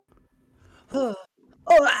Oh,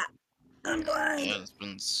 I'm blind. Yeah, it's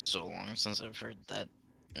been so long since I've heard that.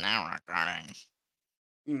 Now recording.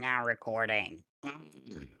 Now recording.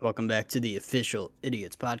 Welcome back to the official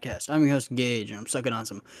Idiots podcast. I'm your host Gage, and I'm sucking on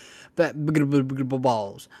some fat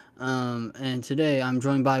balls. And today I'm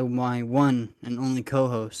joined by my one and only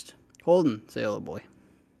co-host, Holden. Say hello, boy.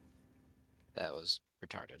 That was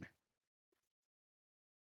retarded.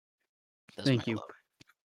 That's my Thank you. love.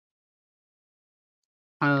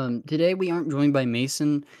 Today we aren't joined by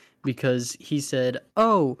Mason because he said,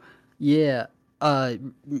 "Oh, yeah,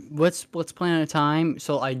 let's plan a time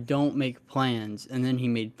so I don't make plans." And then he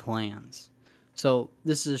made plans. So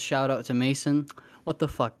this is a shout out to Mason. What the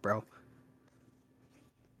fuck, bro?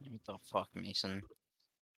 What the fuck, Mason?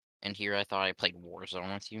 And here I thought I played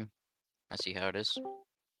Warzone with you. I see how it is. Who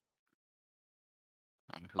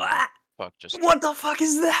the fuck just... What the fuck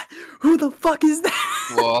is that? Who the fuck is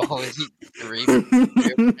that? Whoa, he raped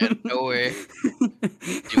no way.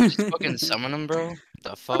 Dude, just fucking summon him, bro.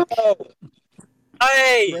 The fuck? Oh,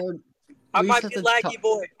 hey! Bro, I we might just be have to laggy talk-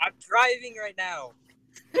 boy. I'm driving right now.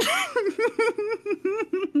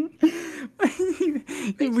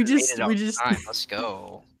 we just Let's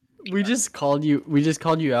go. we just called you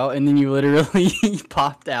out, and then you literally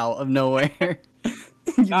popped out of nowhere.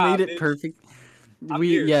 You Nah, made it bitch. perfect. I'm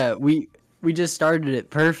here. We just started it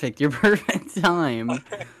perfect. Your perfect time.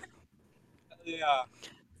 Yeah.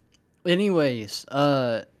 Anyways,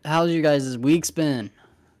 how's you guys' week's been?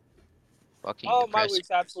 Fucking Oh, my depressing.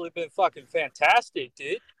 week's absolutely been fucking fantastic,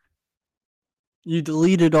 dude. You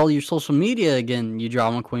deleted all your social media again, you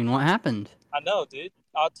drama queen. What happened? I know, dude.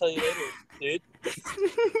 I'll tell you later, dude.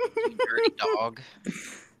 You dirty dog.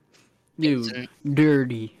 You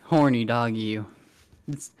dirty, horny dog, you.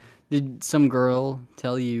 Did some girl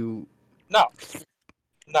tell you? No.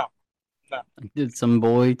 Did some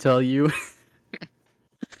boy tell you?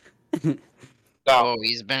 No. Oh,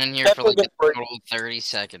 he's been in here for like a total 30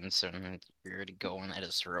 seconds, and you're already going at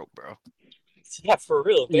his throat, bro. Yeah, for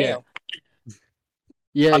real, damn.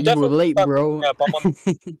 Yeah, I'm you were definitely late, bro. Up. I'm on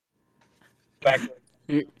back.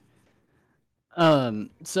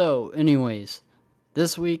 So, anyways,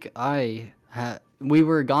 this week we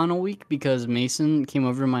were gone a week because Mason came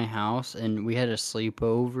over to my house and we had a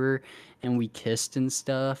sleepover and we kissed and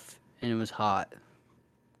stuff and it was hot.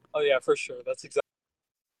 Oh, yeah, for sure. That's exactly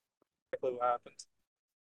what happened.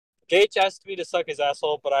 Gage asked me to suck his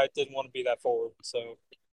asshole, but I didn't want to be that forward, so.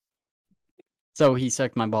 So he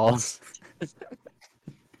sucked my balls.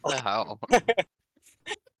 What the hell?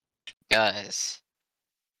 Guys.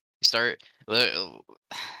 It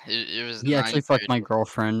was He actually 9:30. fucked my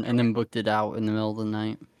girlfriend and then booked it out in the middle of the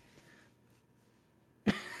night.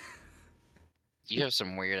 You have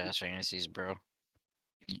some weird ass fantasies, bro.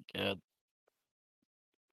 God.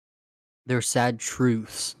 They're sad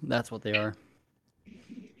truths. That's what they are.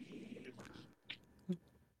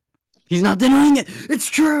 He's not denying it. It's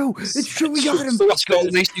true. It's true. We got him. Let's go.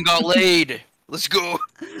 Mason got laid. Let's go.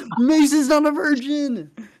 Mason's not a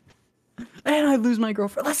virgin. And I lose my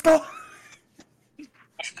girlfriend. Let's go.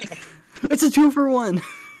 It's a 2-for-1.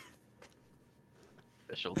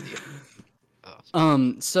 Special deal.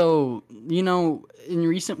 Oh, So, in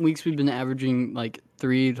recent weeks we've been averaging like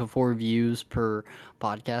 3 to 4 views per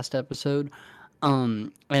podcast episode.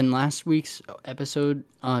 And last week's episode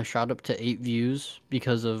shot up to 8 views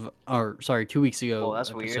because of 2 weeks ago. well,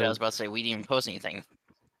 that's weird. I was about to say we didn't even post anything.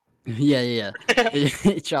 Yeah.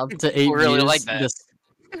 It shot up to 8 People really views. like that.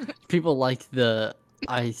 People like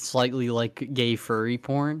I slightly like gay furry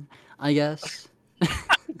porn, I guess.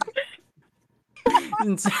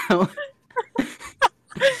 And so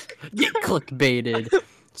get clickbaited.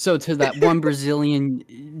 So to that one Brazilian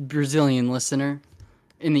listener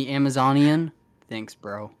in the Amazonian, thanks,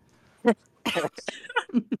 bro. Why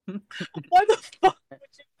the fuck would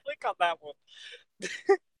you click on that one?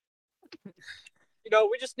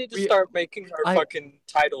 We just need to start making our fucking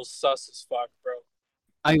titles sus as fuck, bro.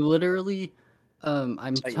 I literally,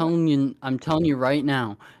 I'm telling you right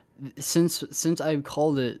now, since I've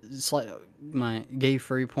called it my gay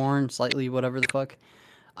furry porn, slightly whatever the fuck,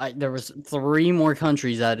 there was 3 more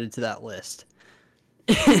countries added to that list.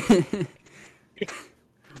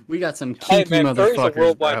 We got some kinky motherfuckers, a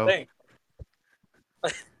worldwide bro. Thing.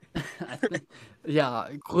 Yeah,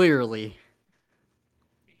 clearly.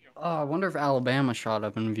 Oh, I wonder if Alabama shot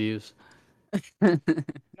up in views. No,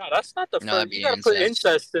 that's not the first. You gotta put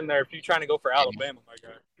incest in there if you're trying to go for Alabama, my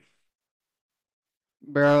guy.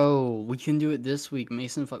 Bro, we can do it this week.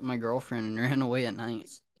 Mason fucked my girlfriend and ran away at night.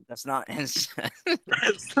 That's not incest.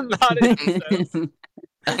 That's not incest.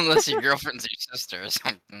 Unless your girlfriend's your sister or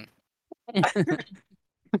something.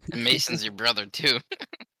 And Mason's your brother too.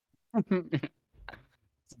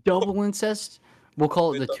 Double incest. We'll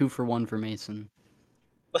call it the With the- 2-for-1 for Mason.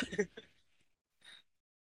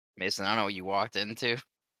 Mason, I don't know what you walked into, or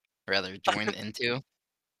rather joined into,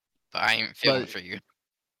 but I ain't feeling But for you.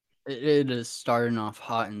 it is starting off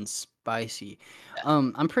hot and spicy. I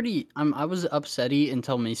was upsetty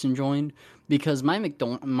until Mason joined because my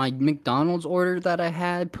McDonald's order that I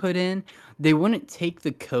had put in, they wouldn't take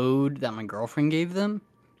the code that my girlfriend gave them.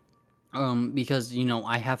 Because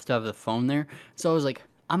I have to have the phone there. So I was like,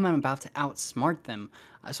 I'm about to outsmart them.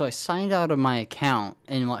 So I signed out of my account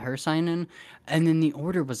and let her sign in, and then the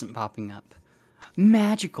order wasn't popping up.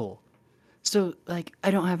 Magical. So like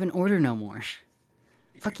I don't have an order no more.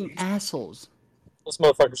 Fucking assholes. Those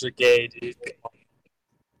motherfuckers are gay, dude.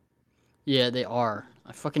 Yeah, they are.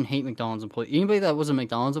 I fucking hate McDonald's employee. Anybody that was a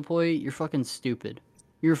McDonald's employee, you're fucking stupid.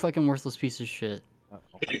 You're a fucking worthless piece of shit.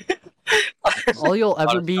 All you'll A lot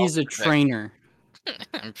ever of be is a self-projection. trainer.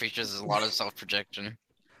 I'm pretty sure there's a lot of self-projection.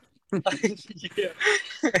 Yeah.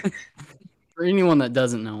 For anyone that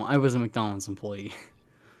doesn't know, I was a McDonald's employee.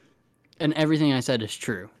 And everything I said is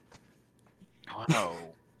true. Wow.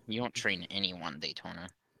 You don't train anyone, Daytona.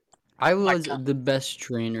 I my was God. the best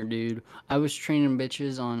trainer, dude. I was training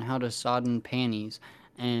bitches on how to sodden panties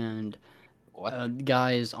and What?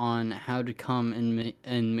 guys on how to come and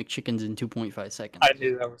McChickens in 2.5 seconds. I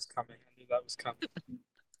knew that was coming.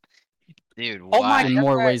 Dude, Oh my why? In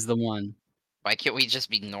more God. ways than one. Why can't we just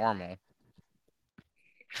be normal?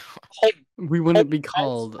 Hold- We wouldn't be as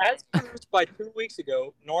called. proved by 2 weeks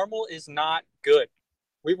ago, normal is not good.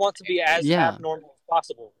 We want to be as Yeah. abnormal as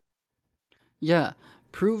possible. Yeah.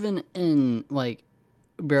 Proven in, like,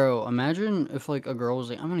 bro, imagine if, like, a girl was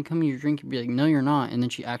like, I'm gonna come in your drink and be like, no, you're not. And then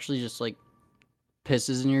she actually just, like,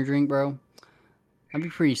 pisses in your drink, bro. That'd be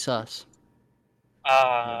pretty sus.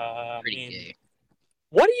 I Pretty mean, gay.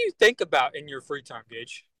 what do you think about in your free time,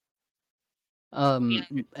 Gage?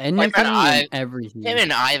 Anything and Him everything.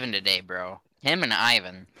 and Ivan today, bro. Him and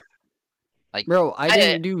Ivan. Like, Bro, I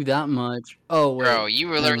didn't do that much. Oh, wait. bro, you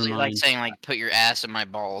were Never literally like mind. saying like, "Put your ass in my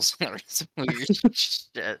balls" or some weird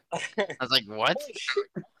shit. I was like, "What?" Holy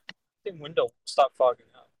shit. The window stop fogging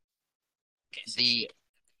up.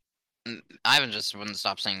 Ivan just wouldn't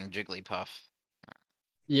stop saying Jigglypuff.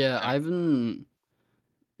 Yeah, I- Ivan.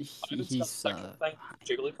 Ivan's got He's. second thing,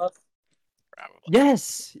 Jigglypuff. Probably.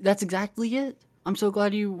 Yes, that's exactly it. I'm so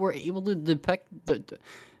glad you were able to depict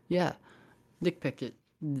yeah, depict it.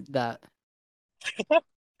 That.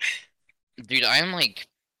 Dude, I'm like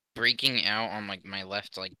breaking out on like my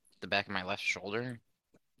left, like the back of my left shoulder.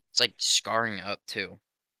 It's like scarring up too.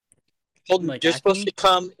 Holden, Like you're supposed acne? to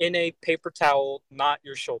come in a paper towel, not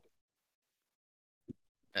your shoulder.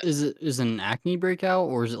 Is it an acne breakout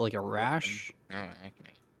or is it like a rash? No,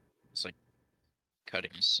 acne. It's like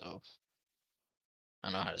cutting itself. I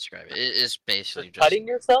don't know how to describe it. It's basically just Cutting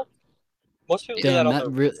yourself? Most people do that Damn, on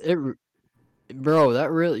that their bro, that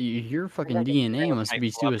really your fucking Like a DNA with must my be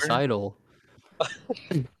flubber? suicidal.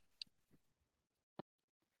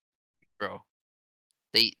 bro.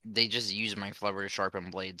 They just use my flubber to sharpen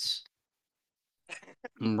blades.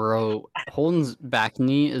 Bro, Holden's back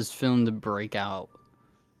knee is filmed to break out.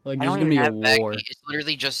 Like I there's don't gonna even be a have back war. knee. It's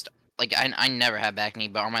literally just like I never have back knee,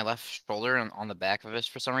 but on my left shoulder and on the back of it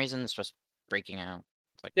for some reason it's just breaking out.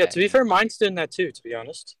 It's like Yeah, back to be knee. fair, mine's doing that too, to be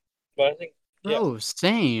honest. But I think Bro,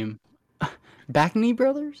 same. Back knee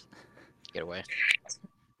brothers? Get away.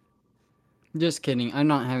 Just kidding. I'm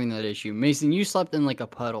not having that issue. Mason, you slept in like a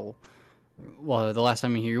puddle. Well, the last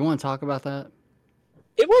time you here, you want to talk about that?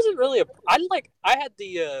 it wasn't really a. I had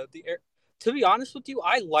the air. To be honest with you,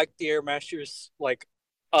 I like the Air Masters like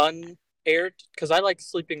unaired because I like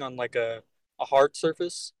sleeping on like a hard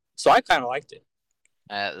surface. So I kind of liked it.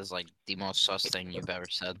 That is like the most sus thing you've ever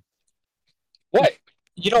said. What?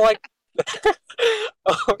 You don't like?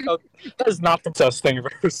 Oh, that is not the best thing I've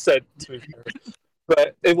ever said to me,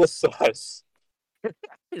 but it was sus.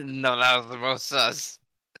 No, that was the most sus.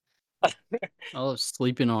 I love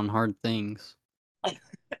sleeping on hard things.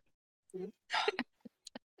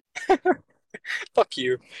 Fuck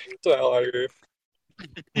you. Get the hell out of here.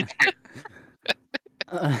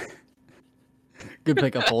 Good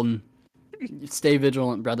pickup, Holden. Stay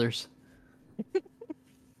vigilant, brothers.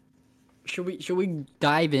 Should we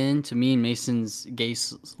dive into me and Mason's gay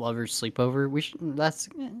lovers sleepover? We should. That's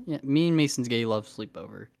yeah, me and Mason's gay love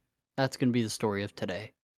sleepover. That's gonna be the story of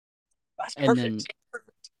today. That's And perfect.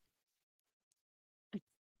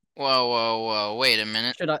 Whoa, wait a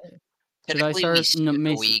minute. Should I Technically we start? No, skipped a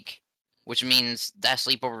Mason. week, which means that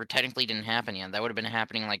sleepover technically didn't happen yet. That would have been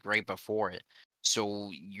happening like right before it.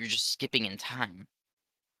 So you're just skipping in time.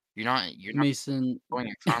 You're not Mason. going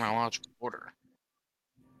in chronological order.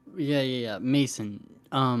 Yeah. Mason,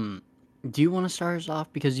 do you want to start us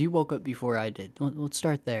off because you woke up before I did? Let's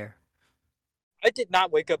start there. I did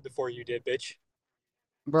not wake up before you did, bitch.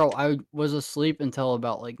 Bro, I was asleep until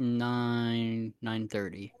about like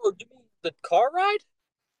 9:30. Oh, you mean the car ride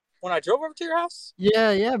when I drove over to your house?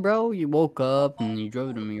 Yeah, bro. You woke up and you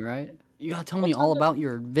drove to me, right? You gotta tell What me time all did about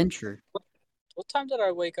your adventure. what time did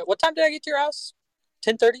I wake up? What time did I get to your house?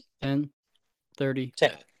 10:30? 10:30,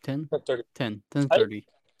 10. 10, 10:30. 10, I 10:30,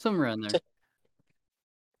 somewhere around there.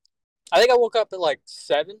 I think I woke up at like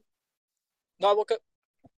 7. No, I woke up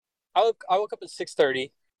at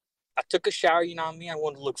 6:30. I took a shower, you know what I mean? I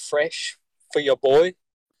wanted to look fresh for your boy.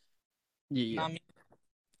 You know Yeah. what I mean?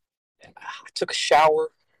 I took a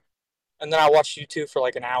shower and then I watched YouTube for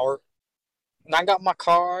like an hour. And I got in my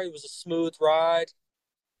car. It was a smooth ride.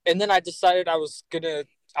 And then I decided I was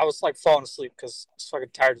like falling asleep because I was fucking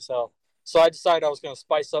tired as hell. So I decided I was gonna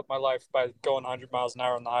spice up my life by going 100 miles an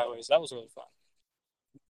hour on the highways. That was really fun.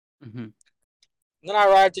 Hmm. And then I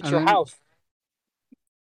arrived at And your then house,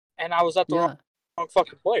 and I was at the yeah. wrong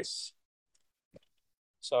fucking place.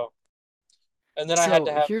 So, and then I had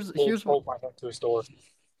to So have here's what hold my head to his door.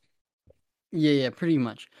 Yeah, pretty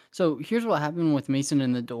much. So here's what happened with Mason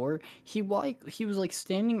in the door. He was like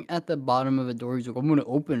standing at the bottom of a door. He's like, I'm gonna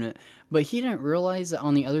open it, but he didn't realize that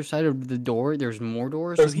on the other side of the door there's more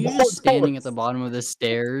doors. So There's he was more just standing at the doors. bottom of the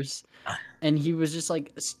stairs, and he was just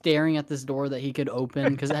like staring at this door that he could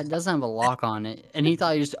open because it doesn't have a lock on it, and he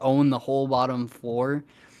thought he just owned the whole bottom floor.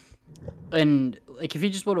 And like if he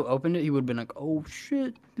just would have opened it, he would have been like, "Oh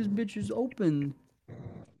shit, this bitch is open."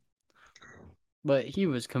 But he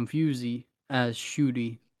was confused as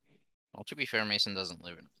shooty. Well, to be fair, Mason doesn't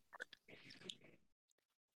live in.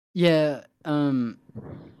 Yeah,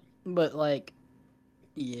 but like,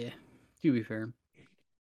 yeah, to be fair,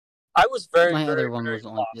 I was very, my other very, one very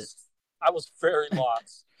wasn't like it. lost. I was very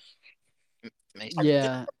lost. Mason.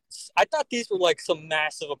 Yeah, I thought these were like some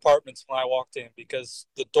massive apartments when I walked in because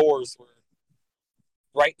the doors were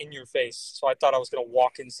right in your face. So I thought I was gonna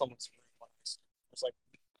walk in someone's room. I was like,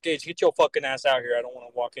 Gage, get your fucking ass out here. I don't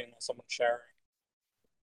want to walk in while someone's showering.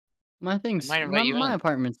 I might invite you my in.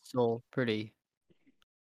 apartment's still pretty.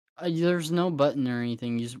 There's no button or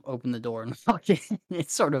anything. You just open the door and walk in.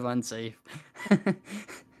 It's sort of unsafe.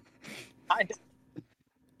 I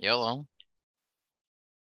YOLO.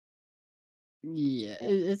 Yeah,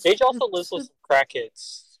 Gage also lives with some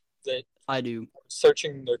crackheads that I do. were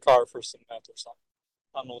searching their car for some meth or something.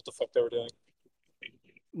 I don't know what the fuck they were doing.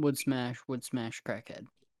 Would smash, crackhead.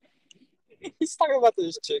 He's talking about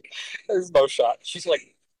this chick. There's no shot. She's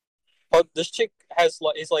like, oh, this chick is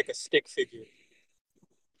like a stick figure.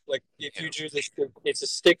 Like if you drew this, it's a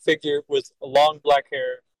stick figure with long black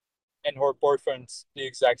hair, and her boyfriend's the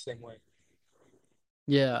exact same way.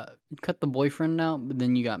 Yeah, cut the boyfriend out, but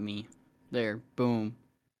then you got me. There, boom,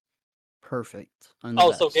 perfect. I'm the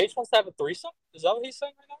Oh, so best. Gage wants to have a threesome? Is that what he's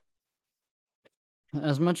saying right now?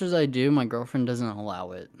 As much as I do, my girlfriend doesn't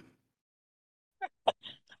allow it.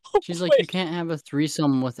 She's like, you Wait, can't have a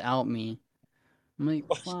threesome without me. I'm like,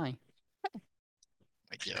 why?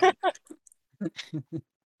 Like, yo.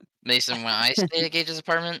 Mason, when I stayed at Gage's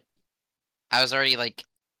apartment, I was already like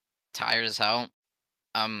tired as hell.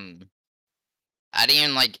 Um, I didn't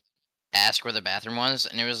even like ask where the bathroom was,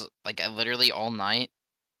 and it was like I literally all night.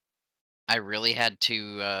 I really had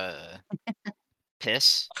to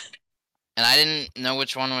piss, and I didn't know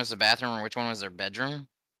which one was the bathroom or which one was their bedroom,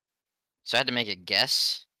 so I had to make a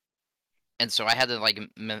guess, and so I had to like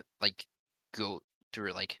like go through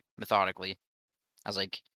it like methodically. I was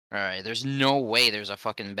like, all right, there's no way there's a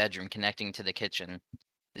fucking bedroom connecting to the kitchen.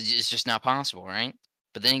 It's just not possible, right?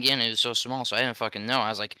 But then again, it was so small, so I didn't fucking know. I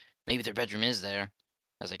was like, maybe their bedroom is there.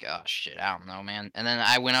 I was like, oh shit, I don't know, man. And then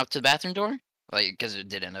I went up to the bathroom door, like, because it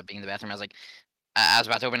did end up being the bathroom. I was like, I was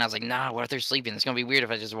about to open. I was like, nah, what if they're sleeping? It's gonna be weird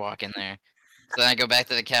if I just walk in there. So then I go back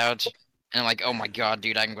to the couch, and I'm like, oh my god,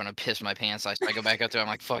 dude, I'm gonna piss my pants. So I go back up to it. I'm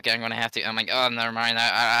like, fuck it, I'm gonna have to. I'm like, oh, never mind.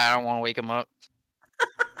 I don't want to wake him up.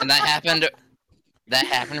 And that happened. That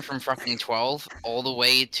happened from fucking 12 all the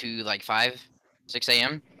way to like 5, 6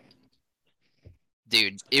 a.m.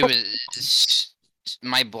 Dude, it was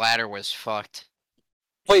my bladder was fucked.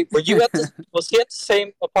 wait, were you at this? Was he at the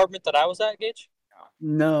same apartment that I was at, Gage?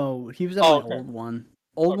 No, he was at Oh, my okay. old one.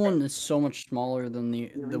 Old Okay. one is so much smaller than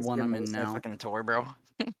the one I'm in My now. fucking tour, bro.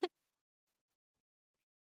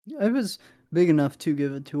 It was big enough to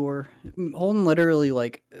give a tour. Holden literally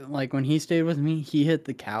like when he stayed with me, he hit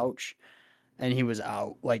the couch and he was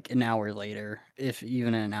out like an hour later, if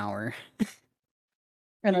even an hour.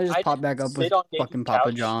 And I Dude, just I popped didn't back up sit with on Gage's fucking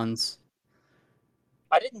Papa couch. John's.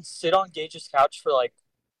 I didn't sit on Gage's couch for like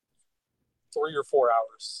 3 or 4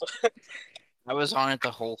 hours. I was on it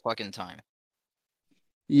the whole fucking time.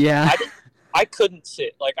 Yeah. I couldn't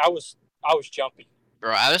sit. Like I was jumpy.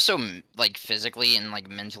 Bro, I was so like physically and like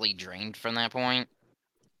mentally drained from that point.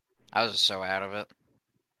 I was so out of it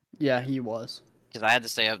Yeah, he was. because I had to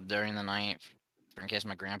stay up during the night in case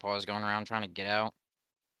my grandpa was going around trying to get out,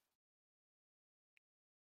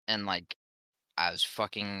 and like I was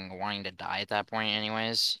fucking wanting to die at that point,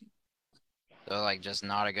 anyways. So like, just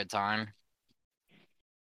not a good time.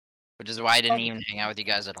 Which is why I didn't even hang out with you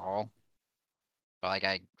guys at all. But like,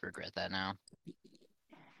 I regret that now.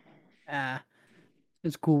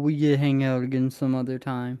 It's cool. We get to hang out again some other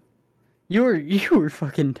time. You were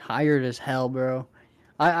fucking tired as hell, bro.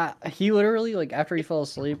 He literally, like, after he fell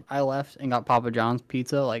asleep, I left and got Papa John's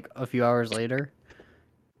pizza like a few hours later.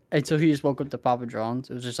 And so he just woke up to Papa John's.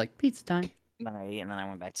 It was just like pizza time. Then I ate and then I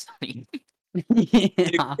went back to sleep.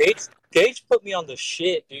 Dude, Yeah. Gage put me on the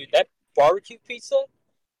shit, dude. That barbecue pizza,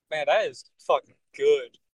 man, that is fucking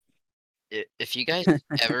good. If you guys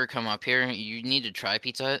ever come up here, you need to try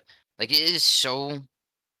Pizza Hut. Like, it is so.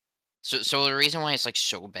 So the reason why it's like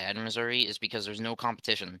so bad in Missouri is because there's no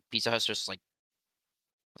competition. Pizza Hut's just like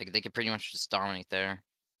they could pretty much just dominate there.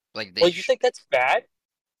 Like they Well, you think that's bad?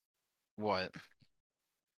 what?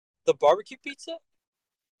 The barbecue pizza?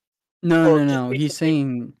 No, Or no, just no. pizza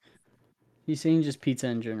period? He's saying just pizza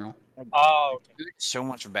in general. Oh, okay. Food's so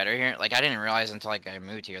much better here. Like I didn't realize until like I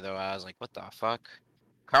moved here though. I was like, what the fuck?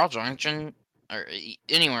 Carl Junction or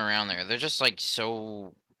anywhere around there, they're just like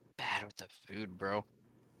so bad with the food, bro.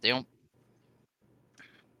 They don't.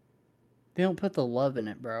 They don't put the love in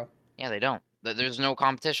it, bro. Yeah, they don't. There's no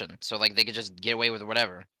competition, so like they could just get away with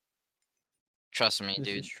whatever. Trust me, This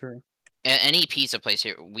dude. is true. Any pizza place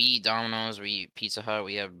here, we eat Domino's, we eat Pizza Hut,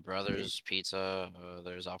 we have Brothers Pizza,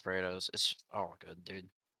 there's Alfredo's. It's all good, dude.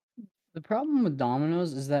 The problem with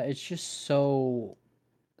Domino's is that it's just so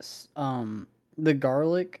the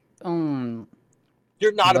garlic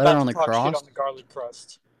You're not butter about on to the talk shit on crust. the garlic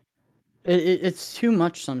crust. It's too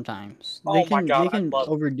much sometimes. Oh my They god, I can love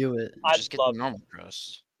it. overdo it. I Just get the love it. normal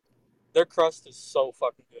crust. Their crust is so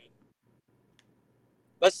fucking good.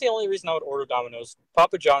 That's the only reason I would order Domino's.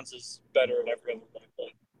 Papa John's is better at every other one, but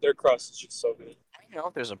their crust is just so good. I don't know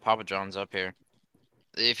if there's a Papa John's up here.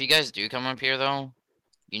 If you guys do come up here though,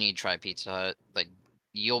 you need to try Pizza Hut. Like,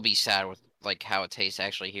 you'll be sad with like how it tastes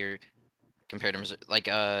actually here compared to like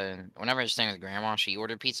whenever I was staying with Grandma, she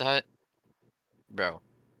ordered Pizza Hut, bro.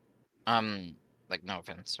 Like no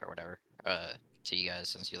offense or whatever, to you guys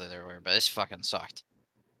since you live there, but it's fucking sucked.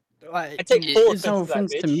 I take full It's no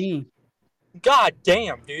offense to that, offense to bitch. me. God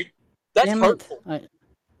damn, dude. That's Damn hurtful. it!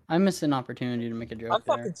 I missed an opportunity to make a joke I'm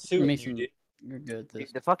there. fucking suing Mason, you, dude. you're good at this.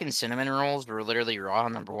 Dude, the fucking cinnamon rolls were literally raw.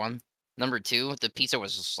 Number one. Number two, the pizza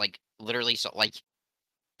was just like literally so like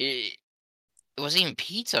it. It wasn't even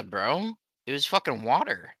pizza, bro. It was fucking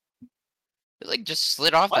water. It like just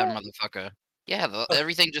slid off that What? motherfucker. Yeah,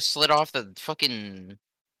 everything just slid off the fucking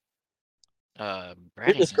You're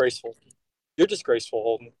breading. disgraceful. You're disgraceful,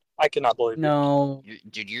 Holden. I cannot believe you. No,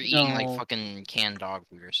 Dude, you're eating like no. fucking canned dog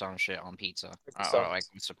food or some shit on pizza. So, Like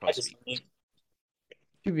it's I supposed to just be.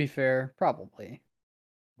 To be fair, probably.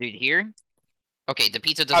 Dude, here. Okay, the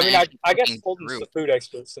pizza I doesn't. mean, actually I guess fucking Holden's droop. the food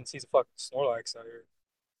expert since he's a fucking Snorlax out here.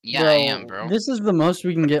 Yeah, I am, bro. This is the most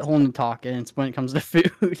we can get Holden to talk, and it's when it comes to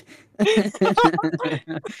food.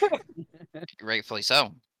 Rightfully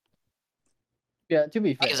so. Yeah, to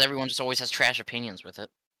be fair. Because everyone just always has trash opinions with it.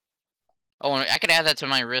 Oh, and I could add that to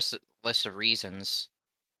my list of reasons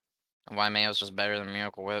why mayo's just better than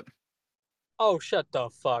Miracle Whip. Oh, shut the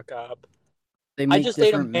fuck up. They I make just ate a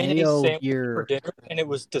different mayonnaise mayo sandwich for here. dinner, and it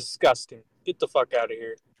was disgusting. Get the fuck out of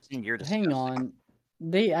here. You're Hang disgusting. on.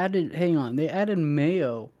 They added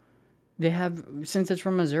mayo. They have, since it's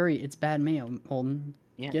from Missouri, it's bad mayo, Holden.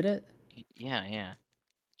 Yeah. Get it? Yeah.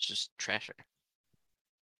 It's just trasher.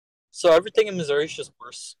 So everything in Missouri is just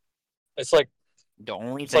worse. It's like The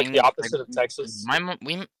only it's thing like the opposite of Texas. my mom,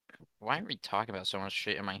 why are we talking about so much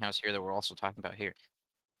shit in my house here that we're also talking about here?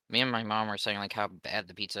 Me and my mom were saying like how bad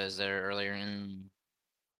the pizza is there earlier, and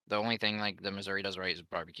the only thing like the Missouri does right is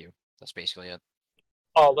barbecue. That's basically it.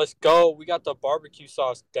 Oh, let's go. We got the barbecue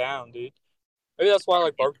sauce down, dude. Maybe that's why I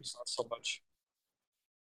like barbecue sauce so much.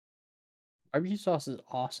 Barbecue sauce is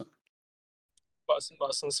awesome.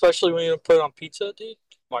 Bussin'. Especially when you put it on pizza, dude.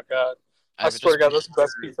 Oh my god. I swear to God, that's the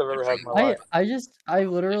best pizza I've ever had in my life. I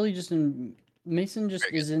literally just, Mason just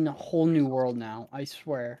is in a whole new world now. I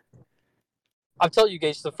swear. I'm telling you,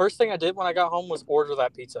 Gage, the first thing I did when I got home was order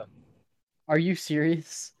that pizza. Are you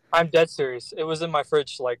serious? I'm dead serious. It was in my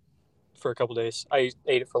fridge like for a couple days. I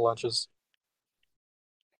ate it for lunches.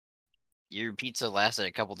 Your pizza lasted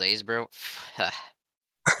a couple days, bro.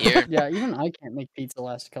 Here, Yeah, even I can't make pizza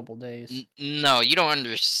last a couple days. no, you don't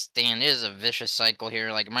understand. It is a vicious cycle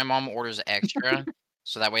here. Like my mom orders extra,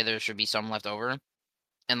 so that way there should be some left over,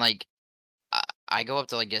 and like I go up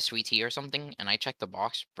to like get sweet tea or something, and I check the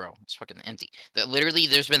box, bro. It's fucking empty. That literally,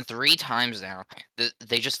 there's been 3 times now that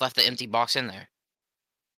they just left the empty box in there.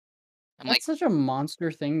 I'm like, That's such a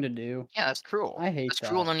monster thing to do. yeah, that's cruel. I hate That's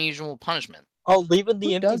cruel and that. unusual punishment. Oh, leaving the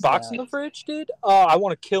Who empty does box in that? the fridge, dude. Oh, I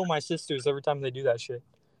want to kill my sisters every time they do that shit.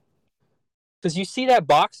 Because you see that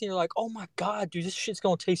box and you're like, oh my god, dude, this shit's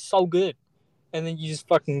gonna taste so good. And then you just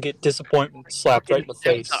fucking get disappointment slapped right in the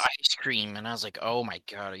face. The ice cream, and I was like, oh my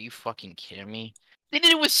god, are you fucking kidding me? They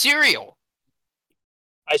did it with cereal.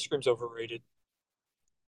 Ice cream's overrated.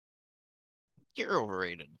 You're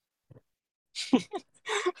overrated.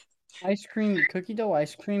 Cookie dough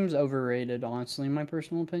ice cream's overrated, honestly, in my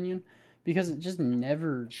personal opinion, because it just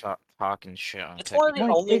never. Talking shit on It's one of the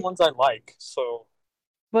Like, only it- ones I like, so.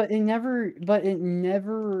 But it never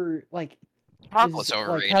like Chocolate's is, like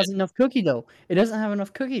overrated. has enough cookie dough. It doesn't have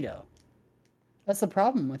enough cookie dough. That's the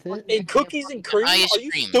problem with it. And cookies and cream? Ice Are you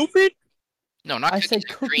cream. stupid? No, not I cookies said and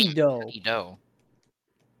cookie cream. dough. Cookie dough.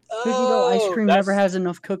 Cookie dough ice Oh, cream that's... never has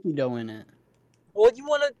enough cookie dough in it. Well, you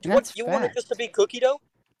want And that's it just to be cookie dough?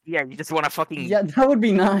 Yeah, you just want to fucking Yeah, that would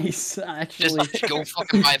be nice, actually. just go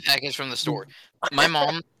fucking buy a package from the store. My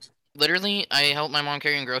mom, literally, I helped my mom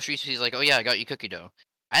carrying groceries. She's like, "Oh yeah, I got you cookie dough."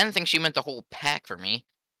 I didn't think she meant the whole pack for me.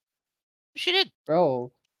 She did.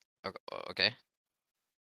 Bro, Okay.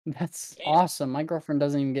 that's Damn. awesome. My girlfriend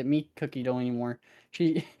doesn't even get me cookie dough anymore.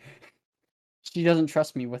 She she doesn't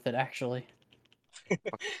trust me with it, actually.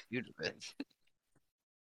 You do it.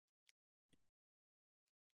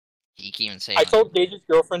 You can't even say. I told Gage's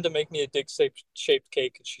girlfriend to make me a dick-shaped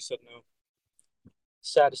cake, and she said no.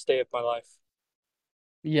 Saddest day of my life.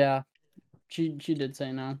 Yeah, she did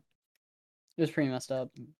say no. It was pretty messed up.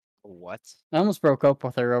 What? I almost broke up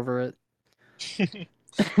with her over it.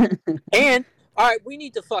 And, alright, we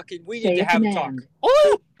need to Say have a his talk. name.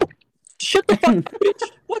 Oh! Shut the fuck up,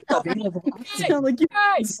 bitch! What the fuck? It sounded like you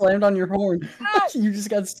Hey! slammed on your horn. You just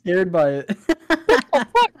got scared by it. Oh,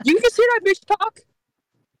 fuck! You can see that bitch talk?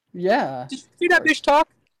 Yeah, Did you see that bitch talk?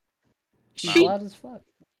 she's She loud as fuck.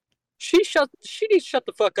 she needs to shut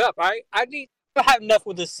the fuck up, alright? I need to have enough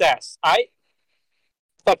with this sass, alright?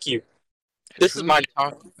 Fuck you. This is Who my... are you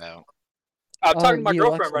talking about? I'm talking to my the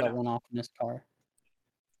girlfriend Alexa right that now. went off in this car.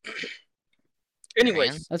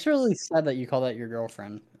 Anyways, That's really sad that you call that your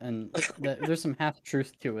girlfriend, and there's some half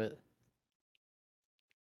truth to it.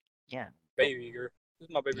 Yeah. baby girl. This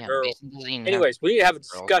is my baby Yeah. girl. Mason doesn't even have- Anyways, we need to have a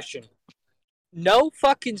discussion. No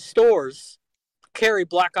fucking stores carry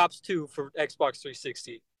Black Ops 2 for Xbox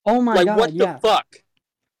 360. Oh my Like, god, what yeah. the fuck?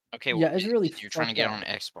 Okay. Yeah, Well, it's really you're trying to get fucked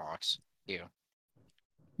on Xbox. You.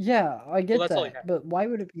 Yeah, I get that's all you that, have. but why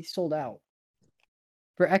would it be sold out?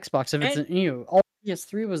 For Xbox, if it's And- an EU. All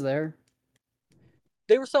PS3 was there.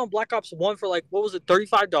 They were selling Black Ops 1 for like, what was it,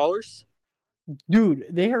 $35? Dude,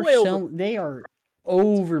 they are Way over. they are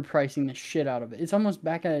overpricing the shit out of it. It's almost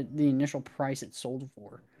back at the initial price it sold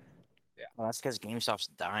for. Well, that's because GameStop's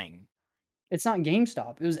dying. It's not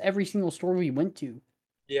GameStop. It was every single store we went to.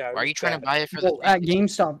 Yeah. it Why are was you trying to bad. buy it for the? Well, at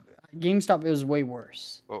 360? GameStop it was way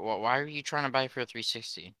worse. Why are you trying to buy it for a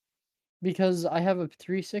 360? Because I have a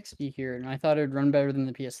 360 here and I thought it would run better than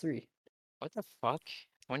the PS3. What the fuck?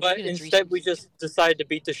 When did But you get a instead, we 360? just decided to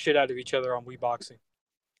beat the shit out of each other on Wii Boxing.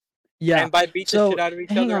 Yeah. And by beat the so, shit out of each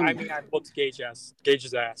hang other, I on. mean I whooped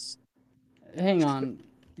Gage's ass. Hang on.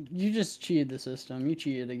 You just cheated the system. You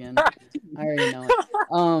cheated again. I already know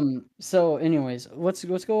it. So anyways, let's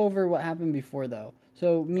go over what happened before though.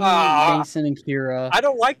 So me, Mason, and Kira. I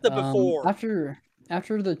don't like the before.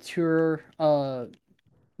 After the tour,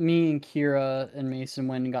 me and Kira and Mason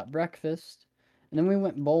went and got breakfast, and then we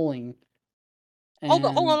went bowling. Hold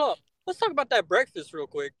on. Let's talk about that breakfast real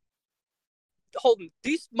quick. Hold on.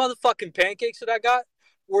 These motherfucking pancakes that I got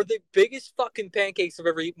were the biggest fucking pancakes I've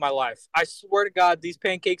ever eaten in my life. I swear to God, these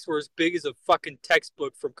pancakes were as big as a fucking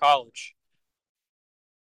textbook from college.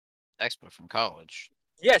 Textbook from college.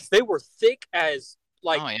 Yes, they were thick as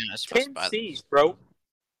like Oh yeah, I was supposed to 10 buy them. C's, bro.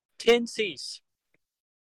 10 C's.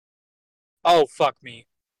 Oh, fuck me.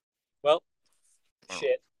 Well, Oh.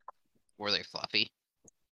 shit. Were they fluffy?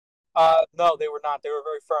 No, they were not. They were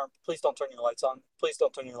very firm. Please don't turn your lights on. Please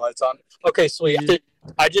don't turn your lights on. Okay, sweet.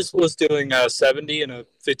 I just was doing 70 and a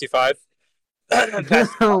 55.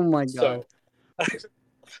 Oh my god. So,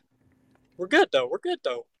 we're good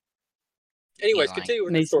though. Anyways, lying. continue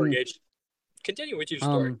with your story, Mason. Gage. Continue with your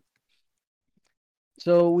story.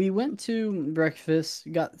 So we went to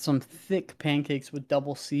breakfast, got some thick pancakes with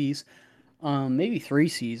double C's. maybe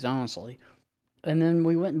 3Cs, honestly. And then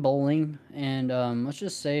we went bowling, and let's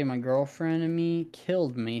just say my girlfriend and me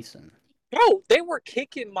killed Mason. Bro, they were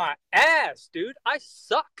kicking my ass, dude. I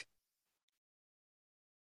suck.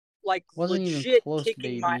 Like, Wasn't even legit close,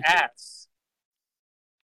 kicking my baby. ass.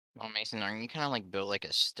 Well, Mason, aren't you kind of like built like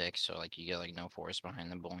a stick, so like you get like no force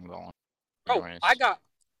behind the bowling ball? Bro, I got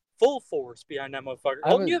full force behind that motherfucker.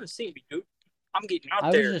 I Oh, was, you haven't seen me, dude. I'm getting out I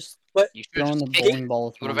was there. just But You should have throwing just the kicked bowling it. ball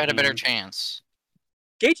with You would one have had a better hand. chance.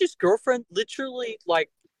 Gage's girlfriend literally,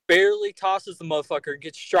 like, barely tosses the motherfucker and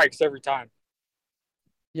gets strikes every time.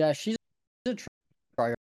 Yeah, she's a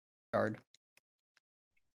tryhard.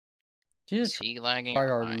 She's Is he lagging a or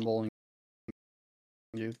tryhard am in I? bowling,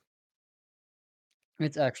 dude.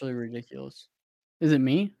 It's actually ridiculous. Is it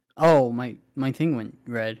me? Oh, my thing went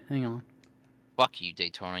red. Hang on. Fuck you,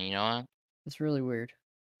 Daytona. You know what? It's really weird.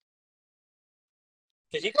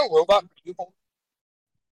 Did he go robot?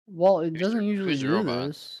 Well, it Who's doesn't the usually do robot?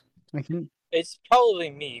 this. I can. It's probably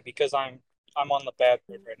me because I'm on the bad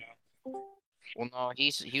road right now. Well, no, he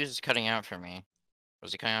was just cutting out for me.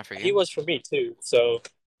 Was he cutting out for He you? was for me too, so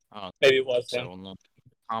Oh, maybe it was him. so no.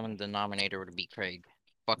 Common denominator would be Craig.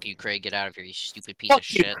 Fuck you, Craig. Get out of here, you stupid piece Fuck of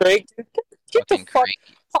you, shit. Craig. Get the Fucking fuck,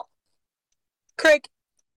 Craig. Craig.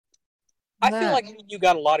 I I'm feel back. like me and you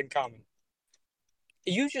got a lot in common.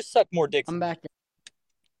 You just suck more dick I'm than me. back.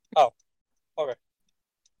 Oh, okay.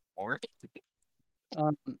 Or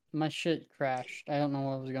My shit crashed. I don't know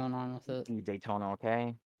what was going on with it. you, Daytona,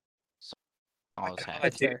 okay? So, My all this God, happened.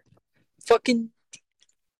 It's dude. there. Fucking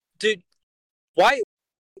dude, why you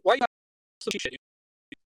have some shit?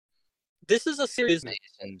 This is a serious business.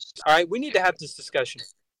 Mason's All right, we need to have this discussion.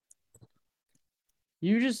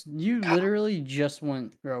 You God. literally just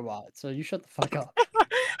went robot. So you shut the fuck up.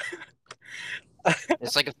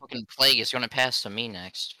 It's like a fucking plague. It's gonna pass to me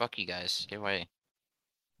next. Fuck you guys. Get away.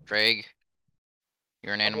 Craig,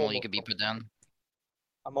 you're an animal. You could be put down.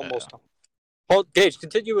 I'm almost done. Hold, Gage,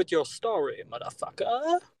 continue with your story,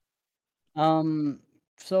 motherfucker.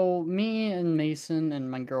 So me and Mason and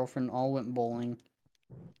my girlfriend all went bowling.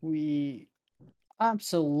 We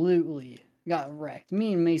absolutely got wrecked.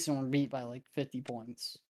 Me and Mason were beat by like 50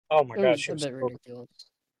 points. Oh my It God, was she a was. bit ridiculous.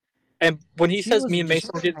 And when he She says was me and just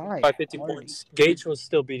Mason were getting try by 50 hard. points, Gage was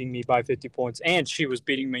still beating me by 50 points, and she was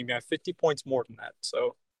beating me by 50 points more than that.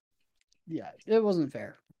 So Yeah, it wasn't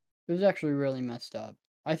fair. It was actually really messed up.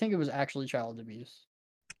 I think it was actually child abuse.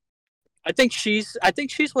 I think she's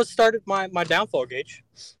what started my downfall, Gage.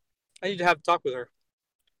 I need to have a talk with her.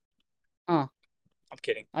 Huh. I'm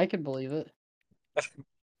kidding. I could believe it.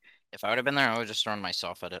 If I would have been there, I would have just thrown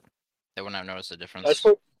myself at it. They wouldn't have noticed the difference. That's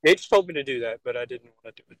what Gage told me to do that, but I didn't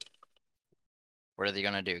want to do it. What are they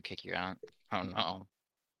gonna do? Kick you out? Oh no.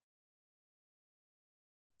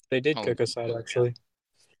 They did Oh. kick us out, actually.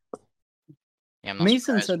 Yeah, I'm not Mason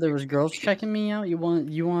surprised. said there was girls checking me out. You want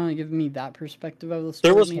to give me that perspective of the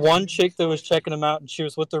story? There was Mason? one chick that was checking him out, and she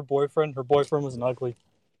was with her boyfriend. Her boyfriend was an ugly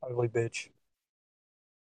bitch.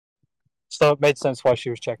 So it made sense why she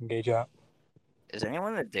was checking Gage out. Is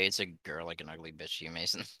anyone that dates a girl like an ugly bitch to you,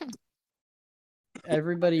 Mason?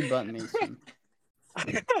 Everybody but Mason.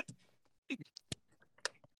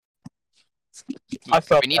 I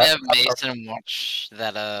felt We need that. to have Mason watch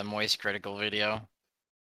that Moist Critical video.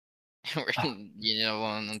 Where, you know,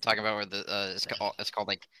 when I'm talking about where the it's called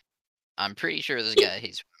like, I'm pretty sure this guy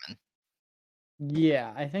hates women.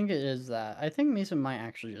 Yeah, I think it is that. I think Mason might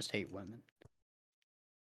actually just hate women.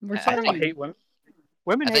 We're I sorry. I hate women.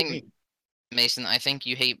 Women I hate think me. Mason, I think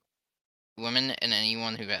you hate women and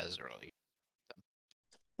anyone who has a relationship.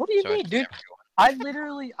 What do you So mean, it's dude?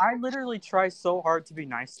 everyone. I literally try so hard to be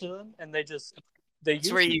nice to them, and they That's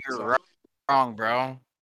use where me. you're So. wrong, bro.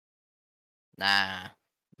 Nah,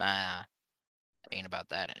 ain't about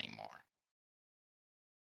that anymore.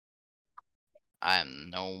 I am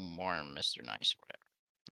no more Mr. Nice,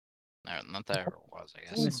 whatever. No, not that I ever was, I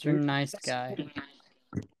guess. Mr. Nice Guy.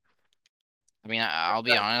 I mean, I'll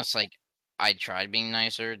be honest. Like, I tried being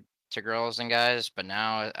nicer to girls and guys, but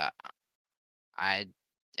now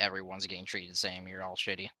everyone's getting treated the same. You're all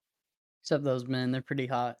shitty. Except those men, they're pretty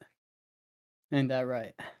hot. Ain't that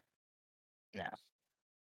right? No,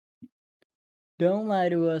 Don't lie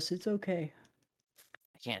to us. It's okay.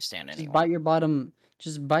 I can't stand Just anyone. bite your bottom.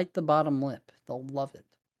 Just bite the bottom lip. They'll love it.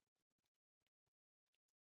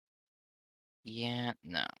 Yeah,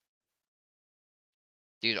 no.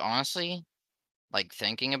 Dude, honestly, like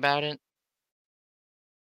thinking about it,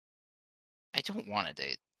 I don't want to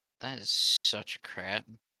date. That is such crap.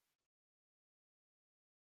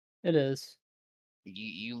 It is.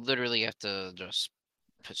 You literally have to just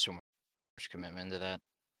put so much commitment into that.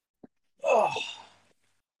 Oh,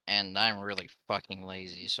 and I'm really fucking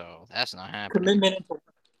lazy, so that's not happening. Commitment into what?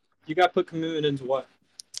 You gotta put commitment into what?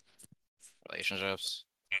 Relationships.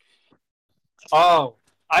 Oh,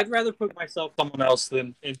 I'd rather put myself someone else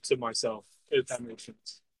than into myself, if that makes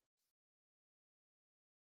sense.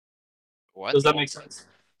 What? Does that make sense?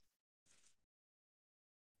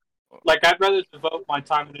 Like, I'd rather devote my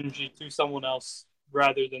time and energy to someone else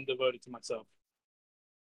rather than devote it to myself.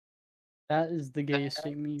 That is the gayest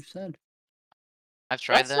statement you've said. I've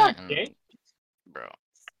tried That's that, not and gay. bro,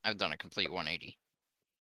 I've done a complete 180.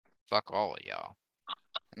 Fuck all of y'all.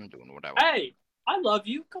 I'm doing what I want. Hey, I love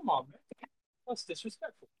you. Come on, man. That's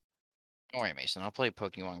disrespectful. Don't worry, Mason. I'll play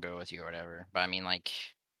Pokemon Go with you or whatever. But I mean, like,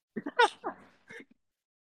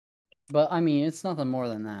 But I mean, it's nothing more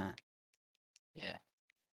than that. yeah.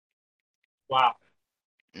 Wow.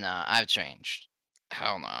 Nah, I've changed.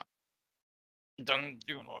 Hell no. Done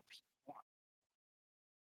doing what people want.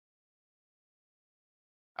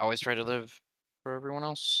 I always try to live for everyone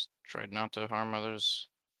else. Tried not to harm others.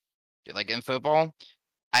 Dude, like in football,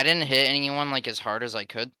 I didn't hit anyone like as hard as I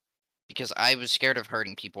could because I was scared of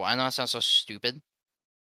hurting people. I know that sounds so stupid.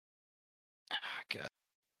 God.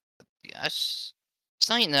 Yes. It's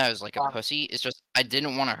not even that I was like a pussy. It's just I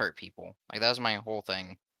didn't want to hurt people. Like that was my whole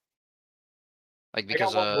thing. Like I got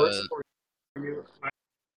because one worse for you. I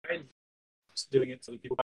was doing it to the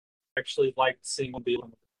people I actually liked seeing them be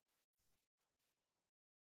on.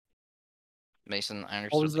 Mason, I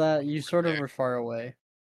What understood was the that? goal You you sort were of there. were far away.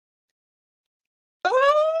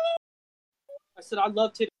 I said I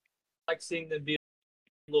loved it, like seeing them be a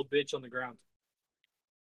little bitch on the ground.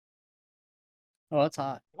 Oh, that's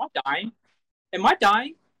hot. Am I dying? Am I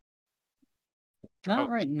dying? Not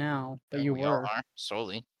Oh, right now, but yeah, you we all were. are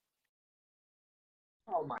slowly.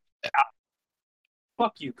 Oh my god.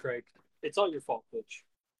 Fuck you, Craig. It's all your fault, bitch.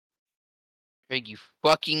 Craig, you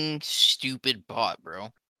fucking stupid bot, bro.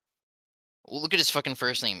 Well, look at his fucking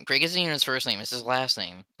first name. Craig isn't even his first name. It's his last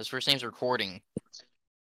name. His first name's Recording.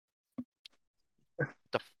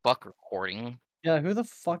 The fuck Recording? Yeah, who the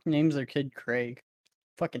fuck names their kid Craig?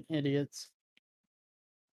 Fucking idiots.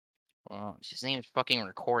 Well, his name's fucking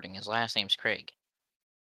Recording. His last name's Craig.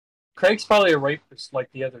 Craig's probably a rapist like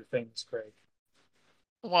the other things, Craig.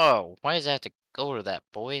 Whoa, why does that have to go to that,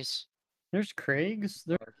 boys? There's Craigs.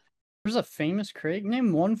 There's a famous Craig.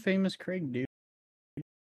 Name one famous Craig, dude.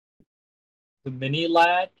 The mini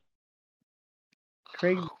lad.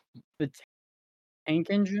 Craig the tank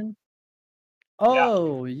engine. Yeah,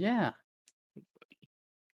 Oh, yeah.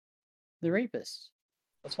 The rapist.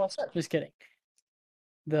 that's what I said. Just kidding.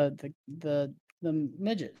 The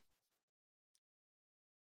midget.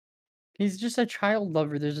 He's just a child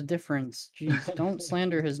lover. There's a difference. Jeez, don't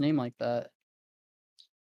slander his name like that.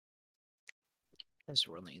 This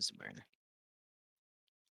world needs to burn.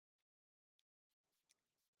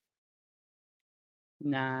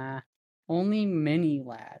 Nah. Only Mini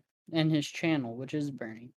Lad and his channel, which is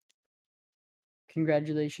burning.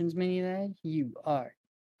 Congratulations, Mini Lad. You are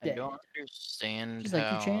I dead. don't understand Just like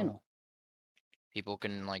your how channel. people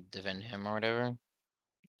can like defend him or whatever.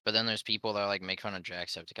 But then there's people that like make fun of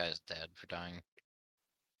Jacksepticeye's dead for dying.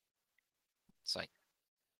 It's like,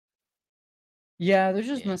 Yeah, there's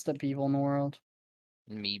just yeah, messed up people in the world.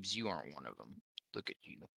 Meebs, you aren't one of them. Look at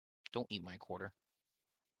you. Don't eat my quarter.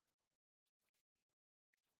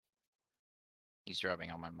 He's rubbing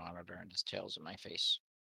on my monitor and his tail's in my face.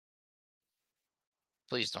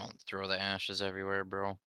 Please don't throw the ashes everywhere,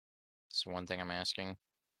 bro. That's one thing I'm asking.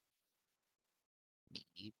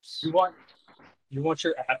 Meebs. You want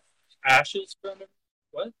your ashes from him?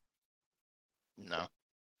 What? No.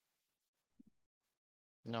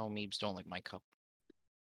 No, Meebs, don't lick my cup.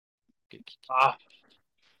 Ah,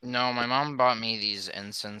 No, my mom bought me these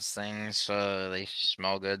incense things. They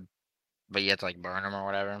smell good, but you have to like burn them or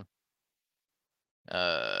whatever.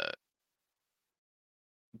 Uh,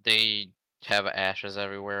 they have ashes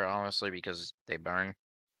everywhere, honestly, because they burn.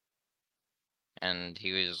 And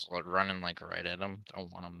he was like, running like right at them.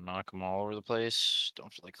 Don't want to knock them all over the place.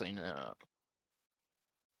 Don't feel like cleaning it up.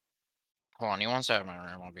 Hold on, he wants to have my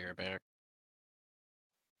room. I'll be right back.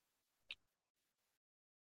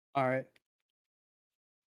 All right.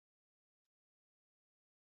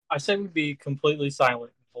 I said we'd be completely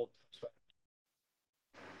silent and hold this back.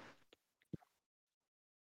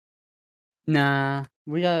 Nah,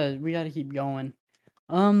 we gotta keep going.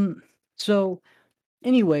 So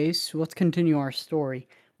anyways, let's continue our story.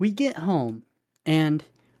 We get home and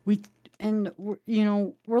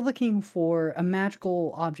we're looking for a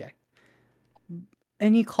magical object.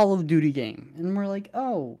 Any Call of Duty game. And we're like,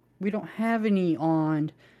 "Oh, we don't have any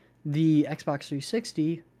on the Xbox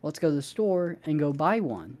 360. Let's go to the store and go buy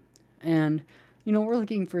one." And we're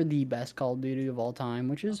looking for the best Call of Duty of all time,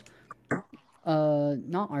 which is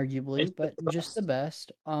not arguably, It's but the just the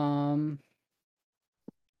best. best.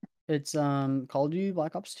 It's Call of Duty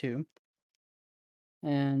Black Ops 2,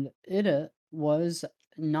 and it was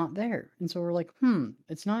not there. And so we're like,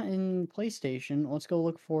 it's not in PlayStation. Let's go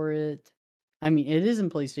look for it. I mean, it is in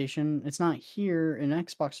PlayStation. It's not here in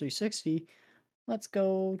Xbox 360. Let's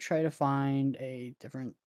go try to find a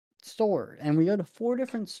different store. And we go to 4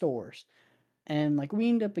 different stores. And like we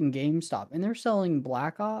end up in GameStop and they're selling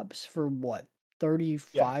Black Ops for what? Yeah,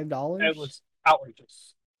 $35? it was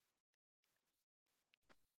outrageous.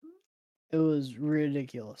 It was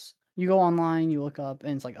ridiculous. You go online, you look up,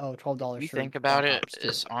 and it's like, oh, If $12 you for think about Black it, Ops 2.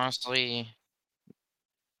 it's honestly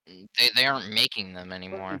they aren't making them That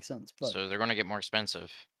anymore, makes sense, but so they're gonna get more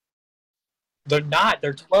expensive. They're not.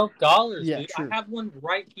 They're $12, yeah, dude. true. I have one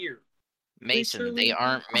right here. Mason, they Literally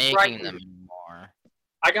aren't right making here. them anymore.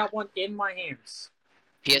 I got one in my hands.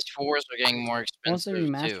 PS4s are getting more Once they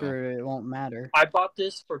expensive too. remaster it, it won't matter. I bought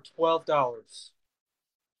this for $12.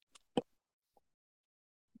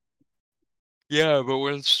 Yeah, but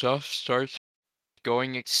when stuff starts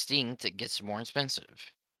going extinct, it gets more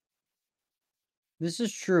expensive. This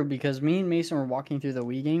is true because me and Mason were walking through the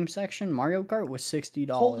Wii game section. Mario Kart was $60.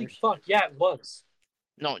 Holy fuck! Yeah, it was.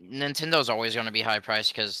 No, Nintendo's always going to be high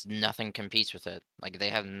priced because nothing competes with it. Like they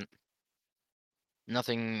have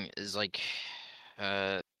nothing is like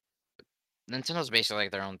uh Nintendo's basically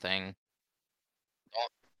like their own thing.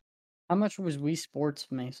 How much was Wii Sports,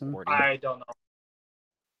 Mason? 40. I don't know.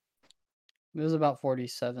 It was about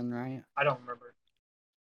 47, right? I don't remember.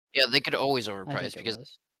 Yeah, they could always I overprice think it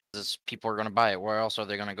because was. people are going to buy it. Where else are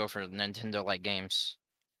they going to go for Nintendo like games?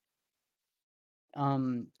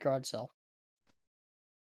 Garage sale.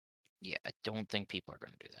 Yeah, I don't think people are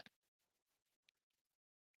going to do that.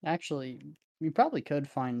 Actually, you probably could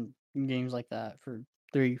find games like that for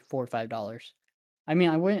 $3, $4, $5. I mean,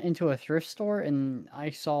 I went into a thrift store and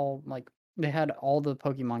I saw like they had all the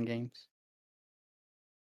Pokemon games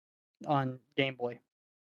on Game Boy,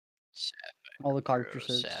 all the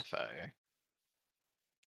cartridges. Sapphire.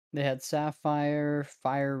 They had Sapphire,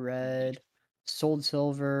 Fire Red, Soul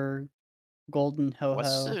Silver, Golden What's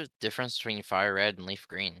Ho-Ho. the difference between Fire Red and Leaf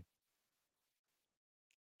Green?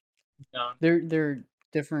 No. They're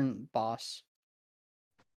different boss.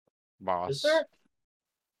 Is there?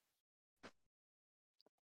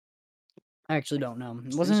 I actually don't know.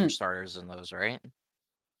 There's some Wasn't starters in those, right?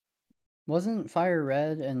 Fire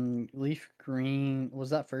Red and Leaf Green, was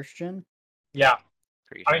that first gen? Yeah.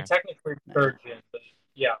 Pretty I sure. mean, technically third gen, but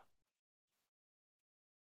yeah.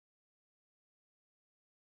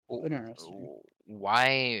 Interesting.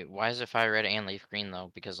 Why is it Fire Red and Leaf Green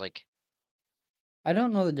though? Because like I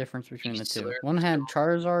don't know the difference between the These two. are One had still-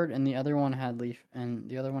 Charizard and the other one had Leaf, and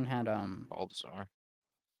the other one had Bulbasaur.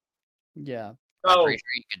 yeah. I'm Oh, pretty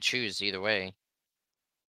sure you could choose either way.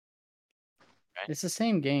 It's the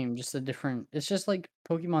same game, just a different. It's just like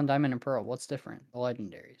Pokemon Diamond and Pearl. What's different? The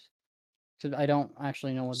legendaries. So I don't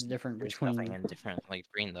actually know what's different There's between. nothing in different Leaf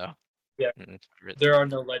Green though. Yeah. Mm, there are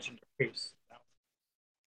no legendaries.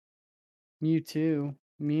 Mewtwo,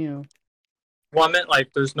 Mew. Well, I meant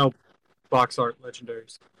like there's no box art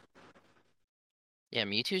legendaries. Yeah,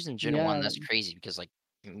 Mewtwo's in Gen 1, that's crazy because like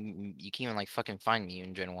you can't even like fucking find Mew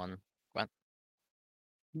in Gen 1. What?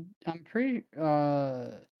 I'm pretty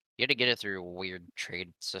You had to get it through a weird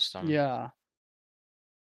trade system. yeah.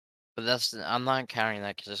 But I'm not counting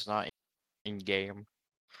that because it's not in game.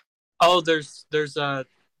 Oh, there's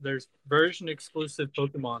version exclusive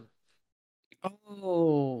Pokemon.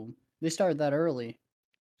 Oh, they started that early.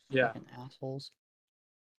 Yeah. Fucking assholes.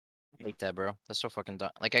 I hate that, bro. That's so fucking dumb.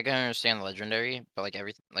 Like I can understand the legendary, but like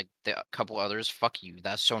everything, like the couple others, fuck you.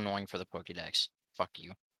 That's so annoying for the Pokédex. Fuck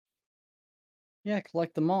you. Yeah,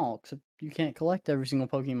 collect them all, except you can't collect every single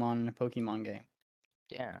Pokemon in a Pokemon game.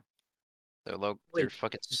 Yeah. Their Wait,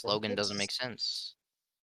 fucking slogan doesn't make sense.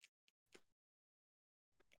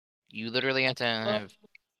 You literally have to have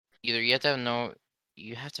either you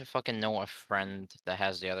have to fucking know a friend that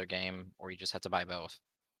has the other game, or you just have to buy both.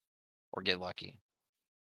 Or get lucky.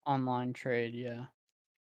 Online trade, yeah.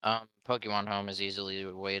 Pokemon Home is easily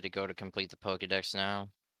the way to go to complete the Pokédex now.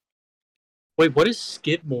 Wait, what is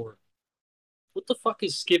Skidmore? What the fuck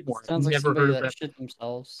is Skidmore? Sounds like Never somebody heard of that that. shit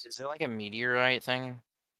themselves. Is it like a meteorite thing?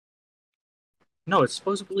 No, it's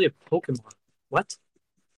supposedly a Pokemon. What?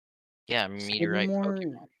 Yeah, meteorite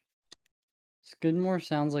Pokemon. Skidmore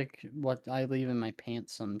sounds like what I leave in my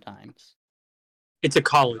pants sometimes. It's a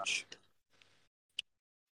college.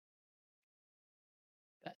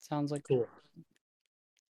 That sounds like Cool.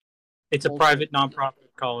 It's a private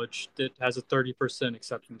nonprofit college that has a 30%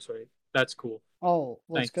 acceptance rate. That's cool. Oh,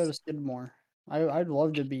 let's go to Thanks. Skidmore. I'd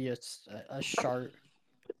love to be a shark.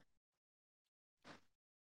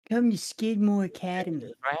 Come to Skidmore Academy.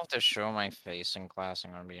 If I have to show my face in class,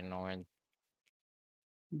 I'm gonna be annoyed.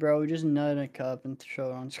 Bro, just nut in a cup and show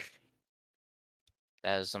it on screen.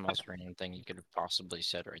 That is the most random thing you could have possibly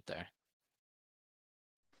said right there.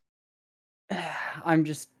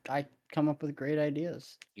 I come up with great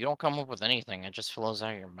ideas. You don't come up with anything; it just flows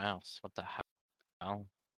out of your mouth. What the hell?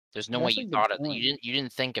 There's no way That's you like the thought of it. point. You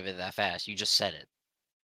didn't think of it that fast. You just said it.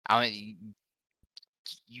 I mean,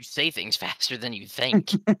 you say things faster than you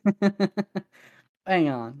think. Hang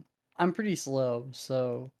on. I'm pretty slow,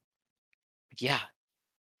 so Yeah.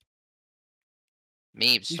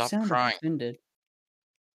 Mabe, you stop sound crying. offended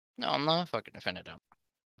No, I'm not fucking offended. I'm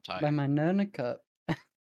by tired. my nut in a cup.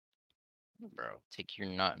 Bro, take your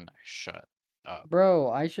nut and shut up. Bro,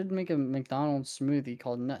 I should make a McDonald's smoothie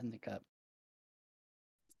called Nut in the Cup.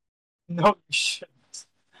 No, you shouldn't.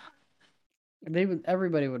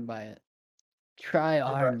 Everybody would buy it. Try You're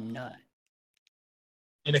our right. nut.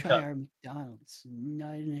 In a Try cup. our McDonald's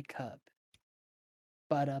nut in a cup.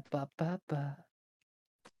 Ba-da-ba-ba-ba.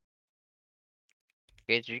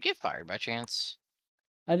 Okay, did you get fired by chance?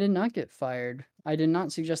 I did not get fired. I did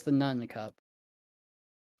not suggest the nut in the cup.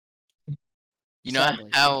 You know Sadly,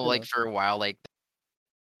 I how, should like, have. for a while, like,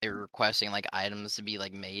 they were requesting, like, items to be,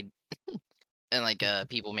 like, made? And, like,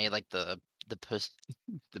 people made, like, the puss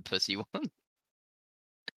the pussy one?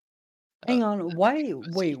 Hang Uh, on,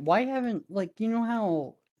 pussy. why haven't, like, you know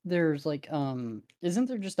how there's, like, isn't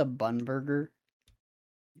there just a bun burger?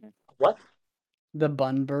 What? The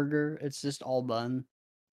bun burger, it's just all bun.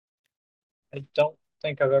 I don't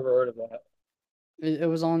think I've ever heard of that. It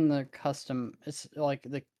was on the custom, it's like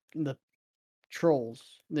the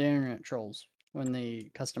trolls, the internet trolls, when they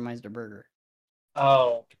customized a burger.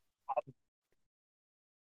 Oh,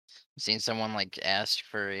 Seen someone, like, ask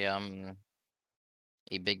for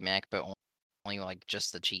a Big Mac, but only, like,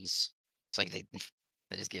 just the cheese. It's like they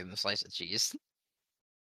they just gave him a slice of cheese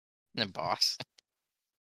in a box.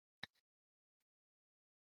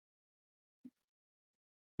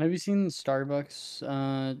 Have you seen the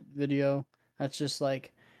Starbucks video? That's just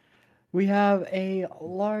like, we have a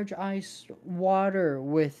large iced water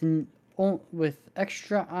with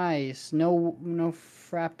extra ice, no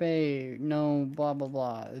frappe, no blah blah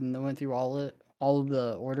blah, and they went through all of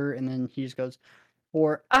the order, and then he just goes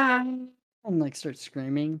for and like starts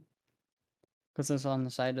screaming because it's on the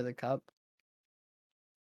side of the cup.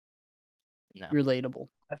 No. Relatable.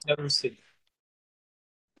 I've never seen.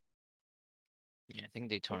 Yeah, I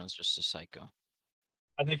think Daytona's just a psycho.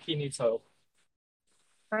 I think he needs help.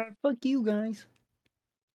 Alright, fuck you guys.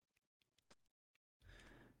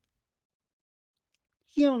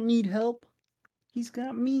 He don't need help. He's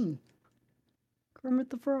got me. Kermit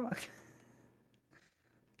the Frog.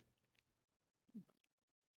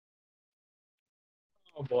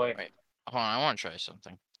 Oh boy. Wait, hold on, I want to try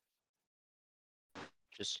something.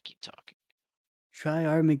 Just keep talking. Try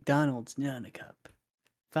our McDonald's Nana Cup.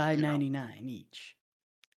 $5.99 each.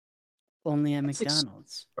 Only at That's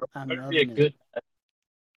McDonald's. I'm better be a loving it. good.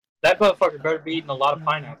 That motherfucker better be eating a lot of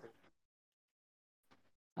pineapple.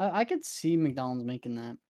 I could see McDonald's making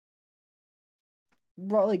that.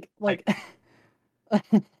 Bro, like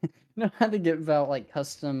you know how they give out like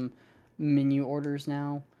custom menu orders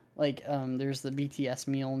now? Like there's the BTS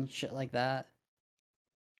meal and shit like that.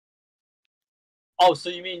 Oh, so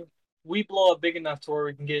you mean we blow up big enough to where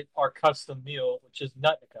we can get our custom meal, which is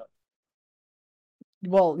nut in a cup?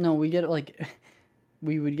 Well, no, we get like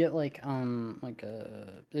we would get like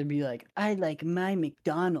it'd be like, I like my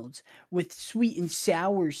McDonald's with sweet and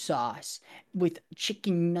sour sauce with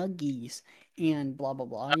chicken nuggies and blah blah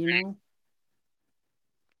blah, you know?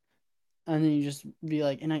 And then you just be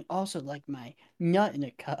like, and I also like my nut in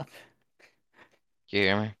a cup. Can you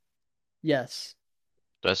hear me? Yes,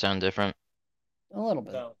 Do I sound different? a little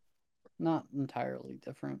bit. No. Not entirely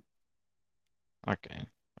different. Okay.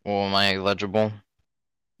 Well, am I legible?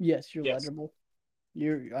 Yes, you're Yes. legible.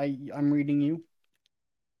 I'm reading you.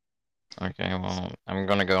 Okay, well, I'm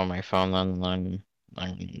gonna go on my phone then, and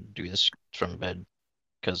I'm gonna do this from bed,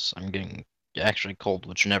 because I'm getting actually cold,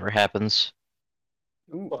 which never happens.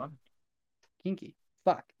 Ooh, Fun. kinky.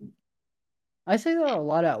 Fuck. I say that a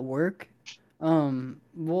lot at work.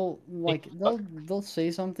 Well, like they'll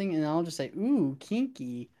say something and I'll just say, "Ooh,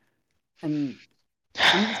 kinky," and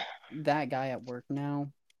I'm just that guy at work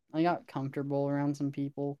now. I got comfortable around some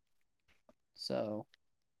people, so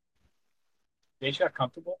They got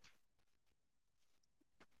comfortable.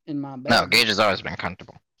 in my No, bed. Gage has always been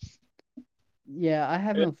comfortable. Yeah, I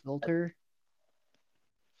have no filter.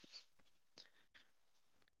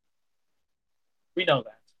 We know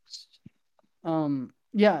that.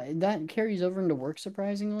 Yeah, that carries over into work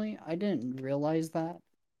surprisingly. I didn't realize that.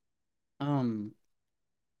 Um,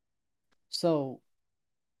 so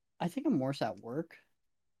I think I'm worse at work,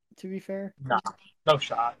 to be fair. Nah, no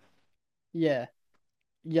shot. Yeah.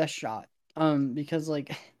 Yes, shot. Because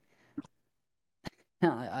like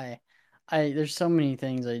I there's so many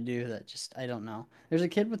things I do that just I don't know. There's a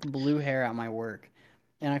kid with blue hair at my work,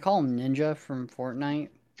 and I call him Ninja from Fortnite.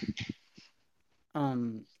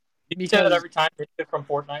 Um, You say that because every time you get from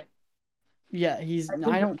Fortnite. yeah,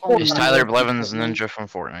 I don't call him It's Ninja Tyler from Blevins Fortnite. Ninja from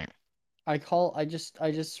Fortnite. I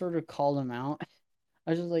just sort of called him out.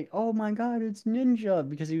 I was just like, oh my god, it's Ninja,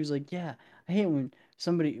 because he was like, yeah, I hate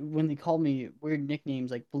when they call me weird nicknames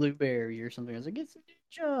like Blueberry or something. I was like, it's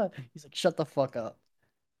Ninja. He's like, shut the fuck up.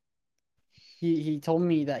 He told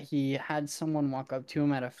me that he had someone walk up to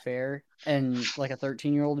him at a fair and like a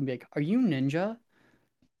 13-year-old and be like, "Are you Ninja?"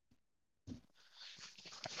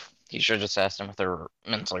 You should just ask them if they're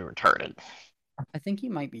mentally retarded. I think he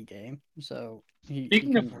might be gay, so he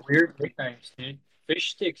Speaking of couldn't. weird nicknames, dude,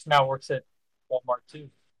 Fish Sticks now works at Walmart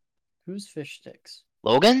too. Who's Fish Sticks?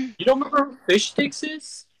 Logan? You don't remember who Fish Sticks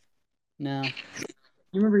is? No.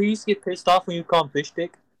 You remember he used to get pissed off when you call him Fish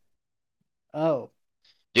Stick? Oh,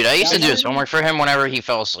 Dude, I used that to do guy? his homework for him whenever he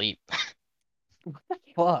fell asleep.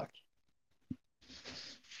 Fuck.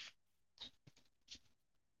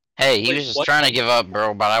 Hey, he Wait, was just what? trying to give up,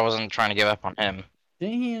 bro, but I wasn't trying to give up on him.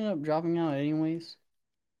 Didn't he end up dropping out anyways?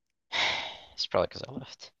 It's probably because I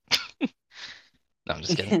left. No, I'm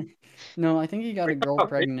just kidding. No, I think he got We're a talking girl about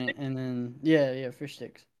Fish pregnant Stick. and then yeah, Fish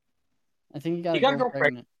Sticks. I think he got You a gotta girl go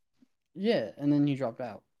pregnant. pregnant. Yeah, and then he dropped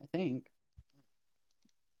out. I think.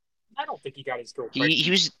 I don't think he got his girl He pregnant.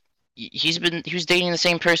 he was he was dating the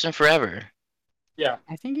same person forever. Yeah,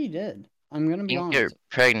 I think he did. I'm gonna He be didn't get honest.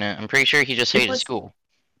 pregnant. I'm pretty sure he just she hated was school.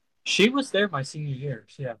 she was there my senior year.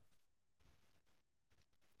 Yeah,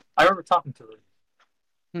 I remember talking to her.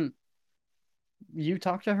 Hmm. You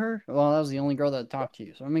talked to her? Well, that was the only girl that talked to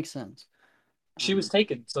you, so it makes sense. She was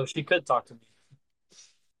taken, so she could talk to me.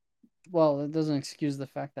 Well, that doesn't excuse the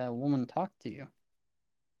fact that a woman talked to you.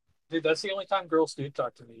 Dude, that's the only time girls do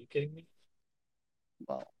talk to me. You kidding me?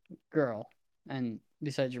 Well, girl, and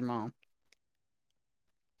besides your mom.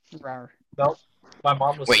 Rawr. No, my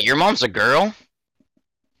mom was Wait, sick. your mom's a girl?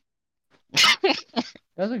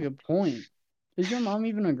 That's a good point. Is your mom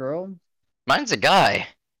even a girl? Mine's a guy.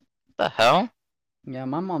 What the hell? Yeah,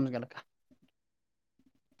 my mom's got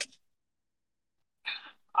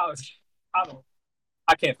I was, I don't.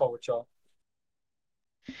 I can't fuck with y'all.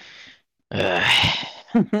 Ugh.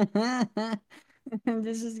 a.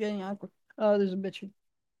 This is getting awkward. Oh, there's a bitch.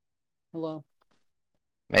 Hello.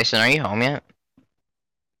 Mason, are you home yet?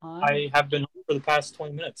 Hi. I have been home for the past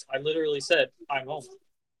 20 minutes. I literally said I'm home.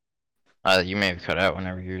 You may have cut out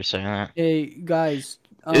whenever you were saying that. Hey guys,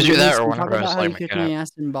 Either that or Mason, talk whenever I was about how you letting my kicked cat my out.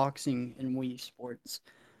 ass in boxing and Wii Sports.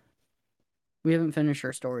 We haven't finished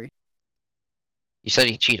our story. You said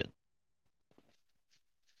he cheated.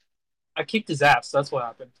 I kicked his ass. That's what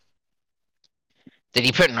happened. Did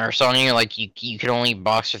he put nerfs on you? Like you could only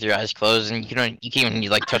box with your eyes closed, and you can't even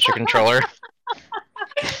like touch your controller.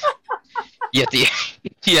 You have to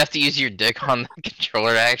you have to use your dick on the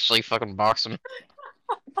controller to actually fucking box him.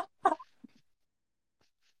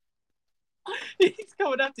 He's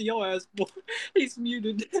coming after your ass, boy. He's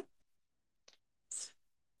muted.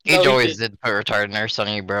 Gage No, he always didn't. did put retarded nerfs on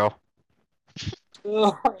you, bro.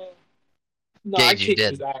 No, I Gage, you kicked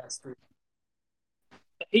his did. ass, dude.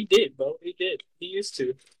 He did, bro. He did. He used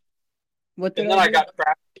to. What did And then I I do? got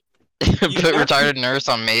trapped. Put You never- retarded nerfs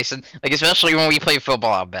on Mason. Like especially when we play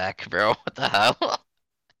football out back, bro. What the hell?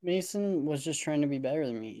 Mason was just trying to be better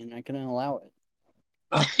than me, and I couldn't allow it.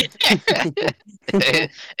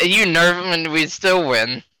 And you nerf him and we'd still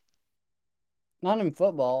win. Not in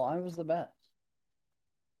football. I was the best.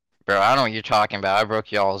 Bro, I don't know what you're talking about. I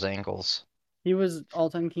broke y'all's ankles. He was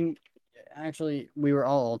all-time team. Actually, we were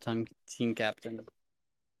all-time team captain.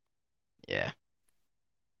 Yeah.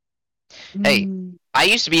 Hey, I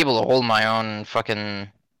used to be able to hold my own fucking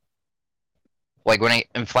like when I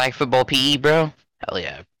in flag football PE, bro. Hell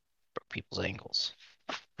yeah, I broke people's ankles.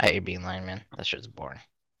 I hate being lineman. That shit's boring.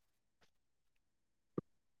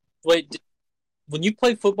 Wait, when you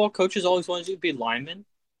play football, coaches always wanted you to be lineman?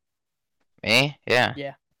 Me? Yeah.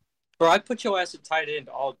 Yeah. Bro, I put your ass at tight end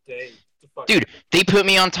all day. The fuck? Dude, they put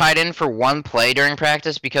me on tight end for one play during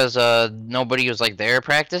practice because nobody was like there at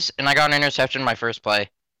practice, and I got an interception my first play.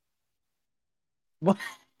 What?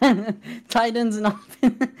 Tight ends and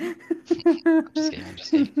Just kidding, I'm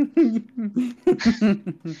just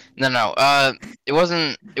No, it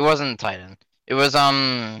wasn't tight end. It was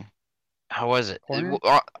How was it? Corner?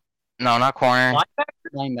 No, not corner.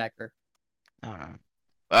 Linebacker? Linebacker. I don't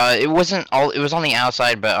know. It wasn't all. It was on the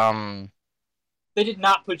outside, but They did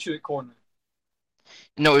not put you at corner.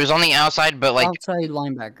 no, it was on the outside, but like Outside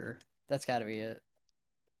linebacker. That's got to be it.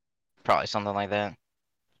 probably something like that.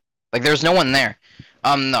 Like there's no one there.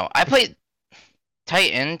 No, I played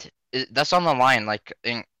tight end. That's on the line, like,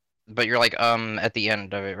 but you're like at the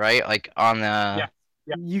end of it, right? Like on the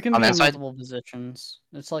Yeah. You can on be that in side. multiple positions.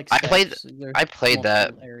 It's like I played steps. There's I played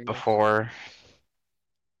that multiple areas. before,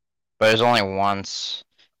 but it was only once.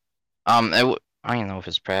 I don't even know if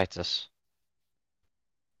it's practice.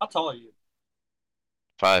 How tall are you?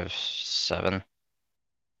 5'7",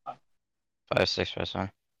 Uh, 5'6",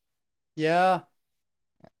 5'7". Yeah,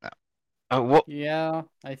 What? yeah,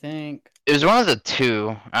 I think. It was one of the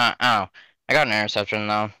two. I don't know. I got an interception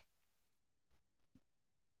though.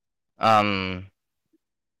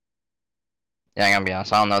 Yeah, I'm gonna be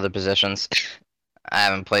honest. I don't know the positions. I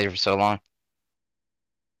haven't played for so long.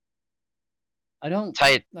 I don't.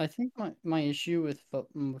 Tight. I think my issue with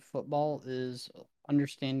football is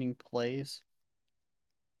understanding plays.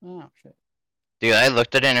 Oh shit. Dude, I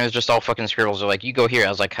looked at it and it was just all fucking scribbles. They're like, you go here. I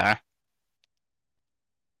was like, huh?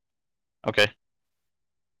 Okay.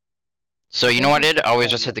 So you know what I did? I always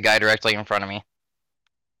just hit the guy directly in front of me.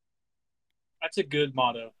 That's a good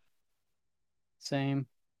motto. Same.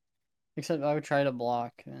 Except I would try to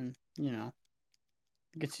block, and it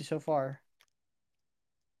gets you so far.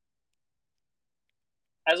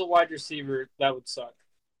 As a wide receiver, that would suck.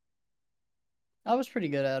 I was pretty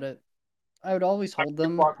good at it. I would always hold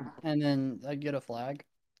them, blocking. and then I'd get a flag.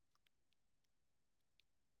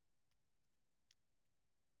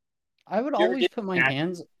 I would You ever always get put my tacked?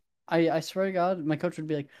 hands. I swear to God, my coach would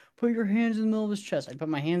be like, "Put your hands in the middle of his chest." I put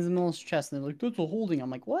my hands in the middle of his chest, and they're like, "That's a holding." I'm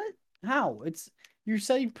like, "What? How? It's you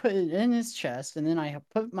said you put it in his chest, and then I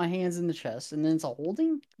put my hands in the chest, and then it's a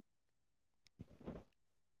holding.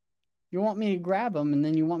 You want me to grab him, and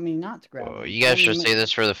then you want me not to grab Oh, him. you guys should say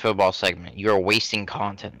this for the football segment. You're wasting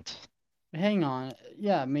content. Hang on,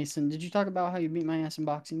 yeah, Mason. Did you talk about how you beat my ass in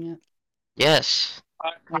boxing yet? Yes.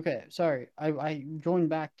 Okay, sorry. I joined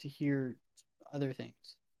back to hear other things.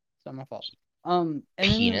 It's not my fault. And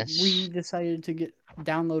then we Penis. decided to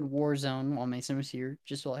download Warzone while Mason was here,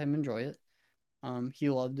 just to let him enjoy it. He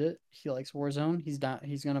loved it. He likes Warzone.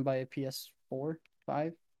 He's gonna buy a PS4,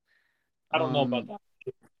 5. I don't know about that.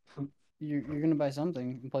 You're gonna buy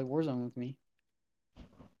something and play Warzone with me.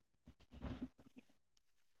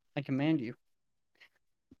 I command you.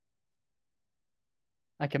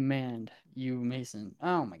 I command you, Mason.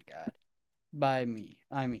 Oh my God. By me.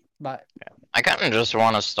 I mean, by. I kind of just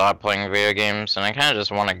want to stop playing video games, and I kind of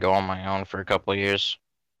just want to go on my own for a couple of years.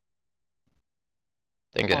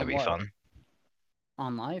 Think that'd On be what? fun.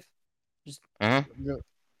 On life? Just Mm-hmm. go.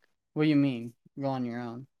 What do you mean? Go on your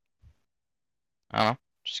own. I don't know.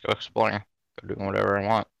 Just go exploring. Go doing whatever I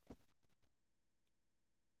want.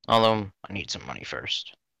 Although, I need some money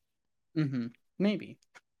first. Mm-hmm. Maybe.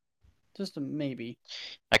 Just a maybe.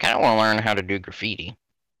 I kind of want to learn how to do graffiti.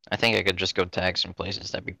 I think I could just go tag some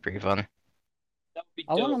places. That'd be pretty fun. That would be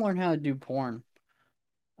I want to dope. learn how to do porn.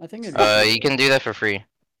 I think it'd be pretty You cool. can do that for free.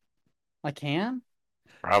 I can?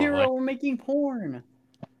 Probably. Hero, we're making porn.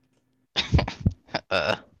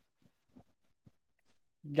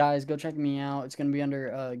 Guys, go check me out. It's gonna be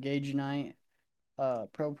under Gage Unite.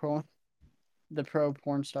 The pro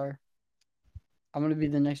porn star. I'm gonna be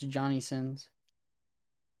the next Johnny Sins.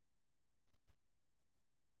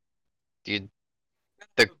 Dude,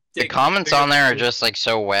 the comments on there are just like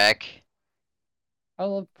so whack. I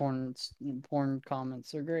love porn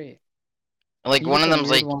comments. They're great. Like You one get of the them's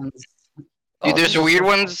weird like, ones. dude, there's This is weird so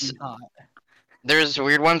ones. fucking hot. There's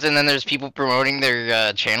weird ones, and then there's people promoting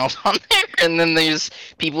their channels on there, and then there's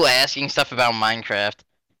people asking stuff about Minecraft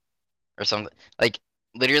or something. Like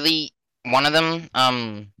literally, one of them,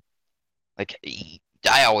 like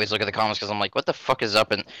I always look at the comments because I'm like, what the fuck is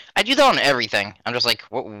up? And I do that on everything. I'm just like,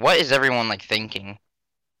 what is everyone like thinking?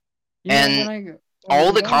 You know, And when all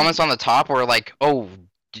I'm the going comments on the top were like, oh,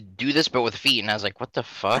 do this but with feet, and I was like, what the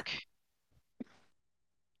fuck?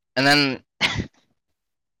 And then,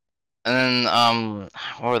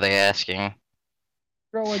 what were they asking?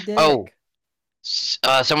 throw a dick. Oh,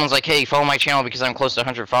 someone's like, hey, follow my channel because I'm close to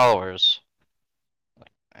 100 followers.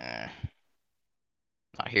 Eh,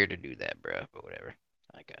 not here to do that, bro, but whatever.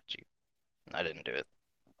 I got you. I didn't do it.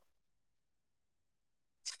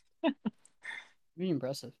 Be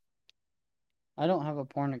impressive. I don't have a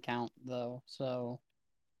porn account though, so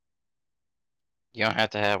You don't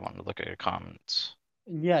have to have one to look at your comments.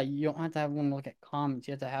 yeah, you don't have to have one to look at comments.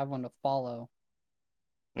 You have to have one to follow.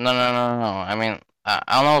 No. I mean, I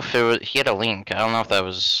don't know if it was. He had a link. I don't know if that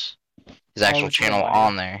was his actual was it a channel bio?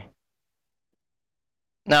 on there.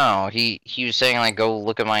 No, he was saying like go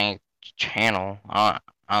look at my channel. I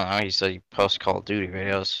don't know. He said he posts Call of Duty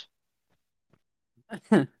videos.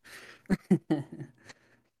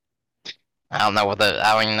 I don't know what that.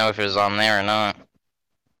 I don't even know if it was on there or not.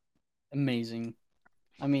 Amazing.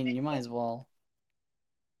 I mean, you might as well.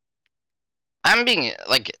 I'm being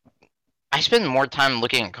like, I spend more time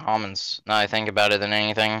looking at comments now I think about it than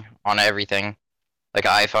anything on everything, like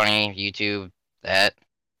iFunny, YouTube, that.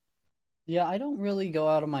 Yeah, I don't really go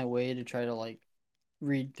out of my way to try to like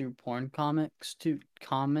read through porn comics to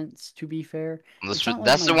comments. To be fair, it's not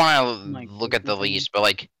like That's the one I my look at go-to the thing. least, but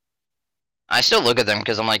like, I still look at them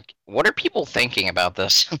because I'm like, what are people thinking about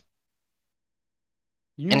this?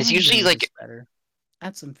 You And know it's how you can usually make this like better?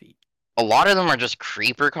 Add some feet. a lot of them are just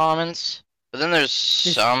creeper comments, but then there's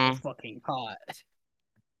This is so some. fucking hot.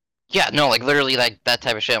 Yeah, no, like literally like that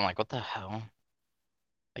type of shit. I'm like, what the hell?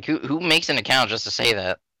 Like who makes an account just to say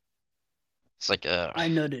that? It's like I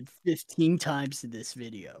nutted 15 times in this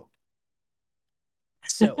video.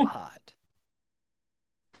 So hot.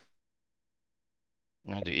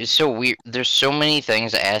 no, dude, it's so weird. There's so many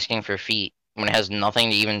things asking for feet when it has nothing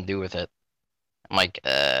to even do with it. I'm like,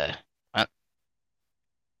 what?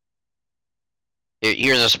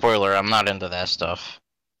 Here's a spoiler. I'm not into that stuff.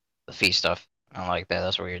 The feet stuff. I don't like that.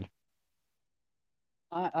 That's weird.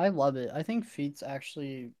 I love it. I think feet's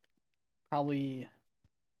actually probably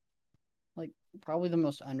like probably the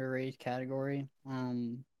most underrated category.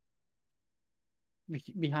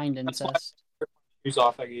 Behind That's why incest. I use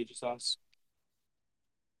off at Gage's house.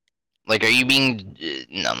 Like, are you being?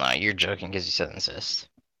 No, no, you're joking because you said incest.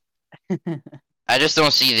 I just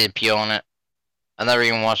don't see the appeal in it. I never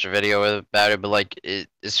even watched a video about it, but like,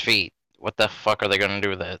 it's feet. What the fuck are they gonna do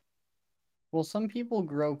with it? Well, some people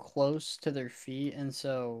grow close to their feet, and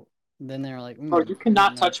so then they're like, Bro, you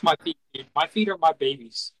cannot no, touch my feet, dude. My feet are my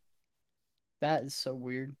babies. that is so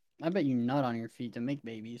weird. I bet you nut on your feet to make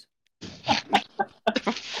babies. What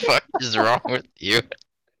the fuck is wrong with you?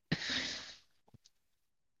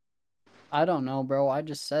 I don't know, bro. I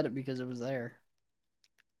just said it because it was there.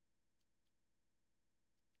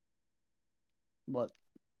 But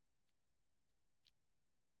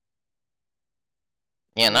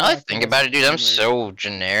Yeah, now go that I back to think about it, dude, listening I'm where so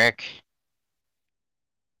generic.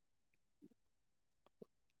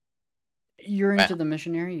 you're Man, into the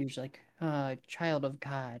missionary. You're just like, child of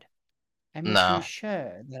God. I'm making no,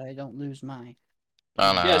 sure that I don't lose my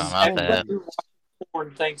no, no, no, Yes, not everybody that. who holiness. watches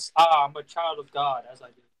porn thinks, I'm a child of God, as I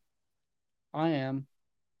do. I am.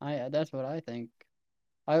 That's what I think.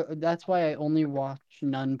 That's why I only watch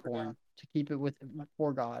nun Yeah. porn to keep it with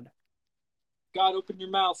for God. God, open your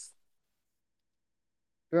mouth.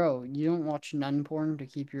 Bro, you don't watch nun porn to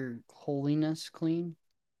keep your holiness clean?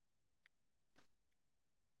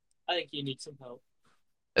 I think you need some help.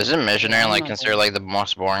 Isn't Hey, missionary I'm like not considered holy. like the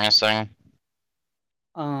most boringest thing?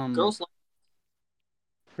 Um, Girls like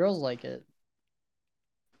girls like it.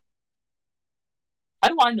 how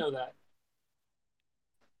do I know that?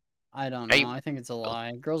 I don't Hey, know. I think it's a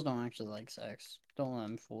lie. Girls don't actually like sex. Don't let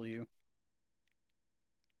them fool you.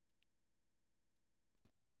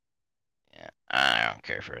 yeah, I don't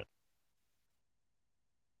care for it.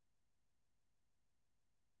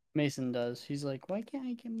 Mason does. He's like, why can't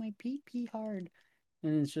I get my pee pee hard?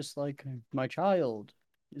 And it's just like, my child,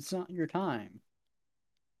 it's not your time.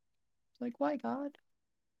 It's like, why, God?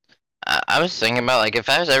 I was thinking about like if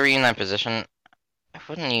I was ever in that position, I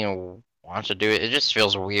wouldn't even want to do it. It just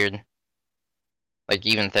feels weird. Like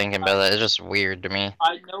even thinking about that, it's just weird to me.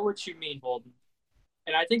 I know what you mean, Holden.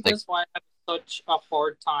 And I think Like, that's why I have such a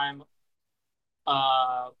hard time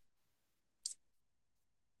uh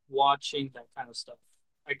watching that kind of stuff.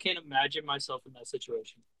 I can't imagine myself in that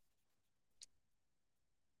situation.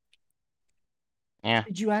 yeah,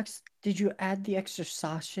 Did you add the extra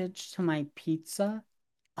sausage to my pizza?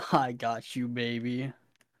 I got you, baby.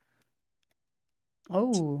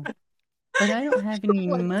 Oh, but I don't have any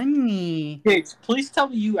money. Gates, please tell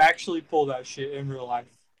me you actually pull that shit in real life.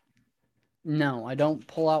 No, I don't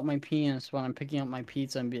pull out my penis when I'm picking up my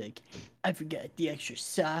pizza and be like, I forgot the extra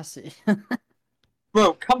sausage.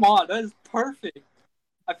 Bro, come on, that is perfect.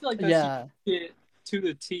 I feel like that's Yeah, shit to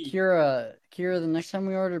the T. Kira, the next time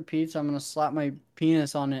we order pizza, I'm gonna slap my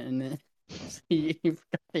penis on it and then see you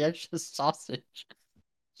forgot the extra sausage.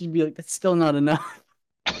 She'd be like, that's still not enough.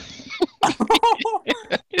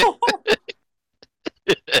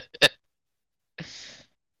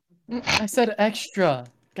 I said extra.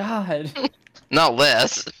 God. not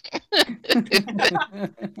less.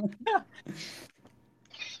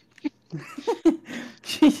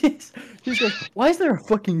 she, He just goes, "Why is there a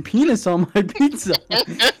fucking penis on my pizza?"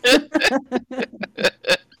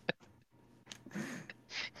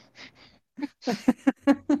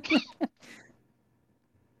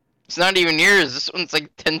 It's not even yours. This one's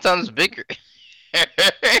like 10 times bigger.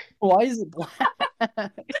 Why is it black?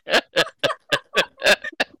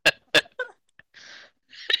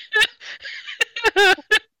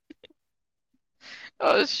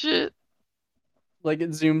 Oh shit. Like,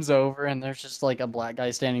 it zooms over and there's just like a black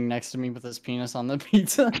guy standing next to me with his penis on the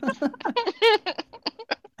pizza.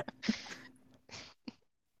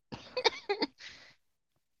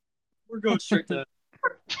 We're going straight to.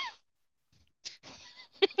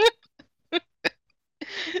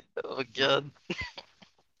 Oh god.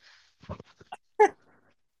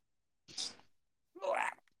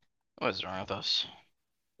 What is wrong with us?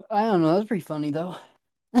 I don't know. That's pretty funny though.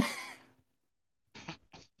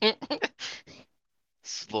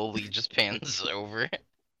 Slowly just pans over.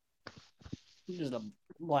 Just a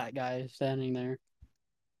black guy standing there.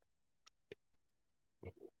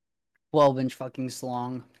 12-inch fucking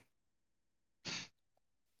slong.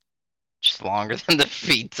 Just longer than the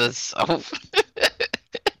pizza itself.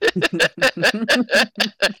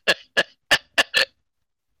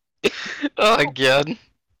 Oh god.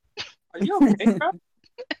 Are you okay, bro?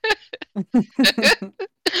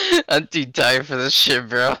 I'm too tired for this shit,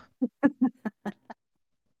 bro.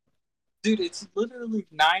 Dude, it's literally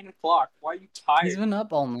 9 o'clock. Why are you tired? He's been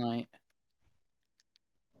up all night.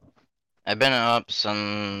 I've been up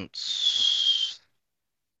since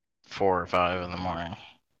 4 or 5 in the morning.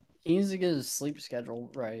 He needs to get his sleep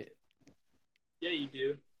schedule right. Yeah, you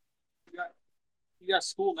do. You got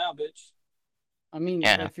school now, bitch. I mean,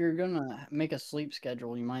 Yeah. if you're gonna make a sleep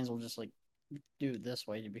schedule, you might as well just like do it this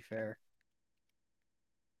way. To be fair,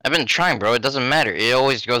 I've been trying, bro. It doesn't matter. It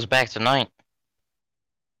always goes back to night.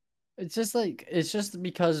 it's just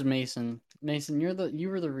because Mason, you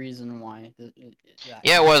were the reason why.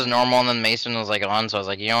 Yeah, it was normal, and then Mason was like on, so I was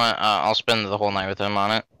like, you know what? I'll spend the whole night with him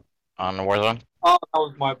on it, on Warzone. Oh, that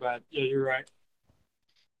was my bad. Yeah, you're right.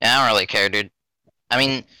 Yeah, I don't really care, dude. I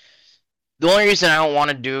mean, the only reason I don't want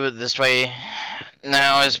to do it this way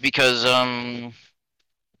now is because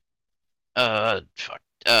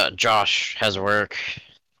Josh has work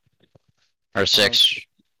or 6.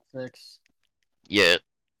 6. Yeah,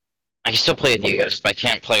 I can still play with you guys, but I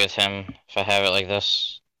can't play with him if I have it like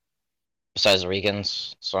this. Besides the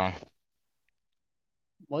weekends, so.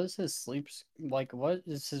 What is his like? What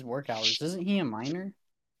is his work hours? Isn't he a minor?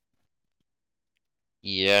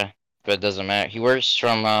 Yeah, but it doesn't matter. He works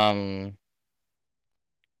from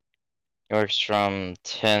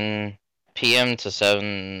 10 p.m. to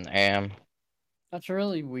 7 a.m. That's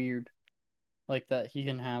really weird. Like that he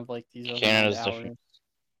can have like these overnight Canada's hours. different.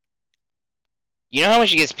 You know how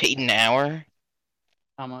much he gets paid an hour?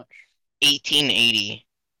 How much? $18.80.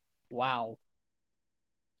 Wow.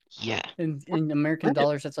 Yeah. In American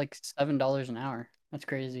dollars, that's like $7 an hour. That's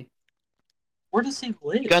crazy. Where does he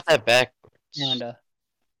live? You got that backwards. Canada.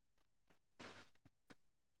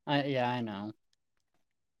 Yeah, I know.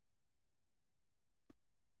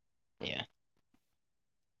 Yeah.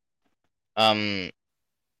 I mean,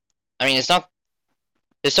 it's not.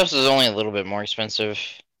 This stuff is only a little bit more expensive.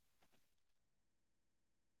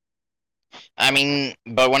 I mean,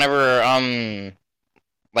 but whenever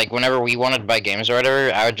like whenever we wanted to buy games or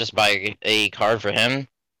whatever, I would just buy a card for him,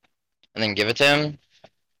 and then give it to him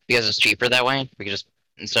because it's cheaper that way. We could just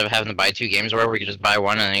instead of having to buy 2 games or whatever, we could just buy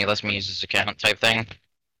one, and then he lets me use his account type thing.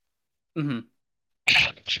 Mm-hmm.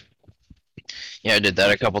 Yeah, I did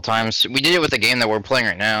that a couple times. We did it with the game that we're playing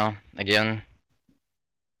right now again.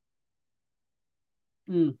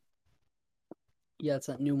 Mm. Yeah, it's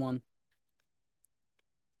that new one.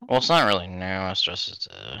 Well, it's not really new. It's just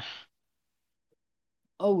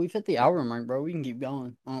Oh, we've hit the hour mark, bro. We can keep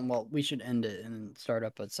going. Well, we should end it and start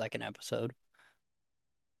up a second episode.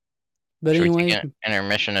 But should we anyway, take an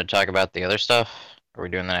intermission to talk about the other stuff? Or are we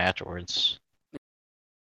doing that afterwards?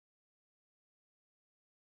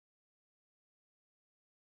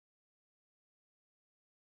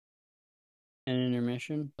 an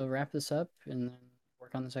intermission. We'll wrap this up and then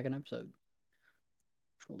work on the second episode.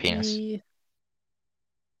 Penis.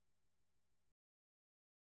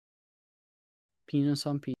 Penis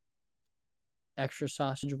on penis. Extra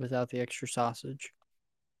sausage without the extra sausage.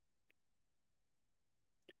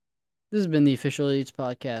 This has been the Official Elites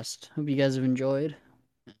Podcast. Hope you guys have enjoyed.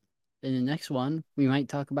 In the next one, we might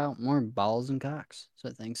talk about more balls and cocks. So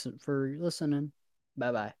thanks for listening.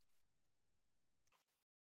 Bye-bye.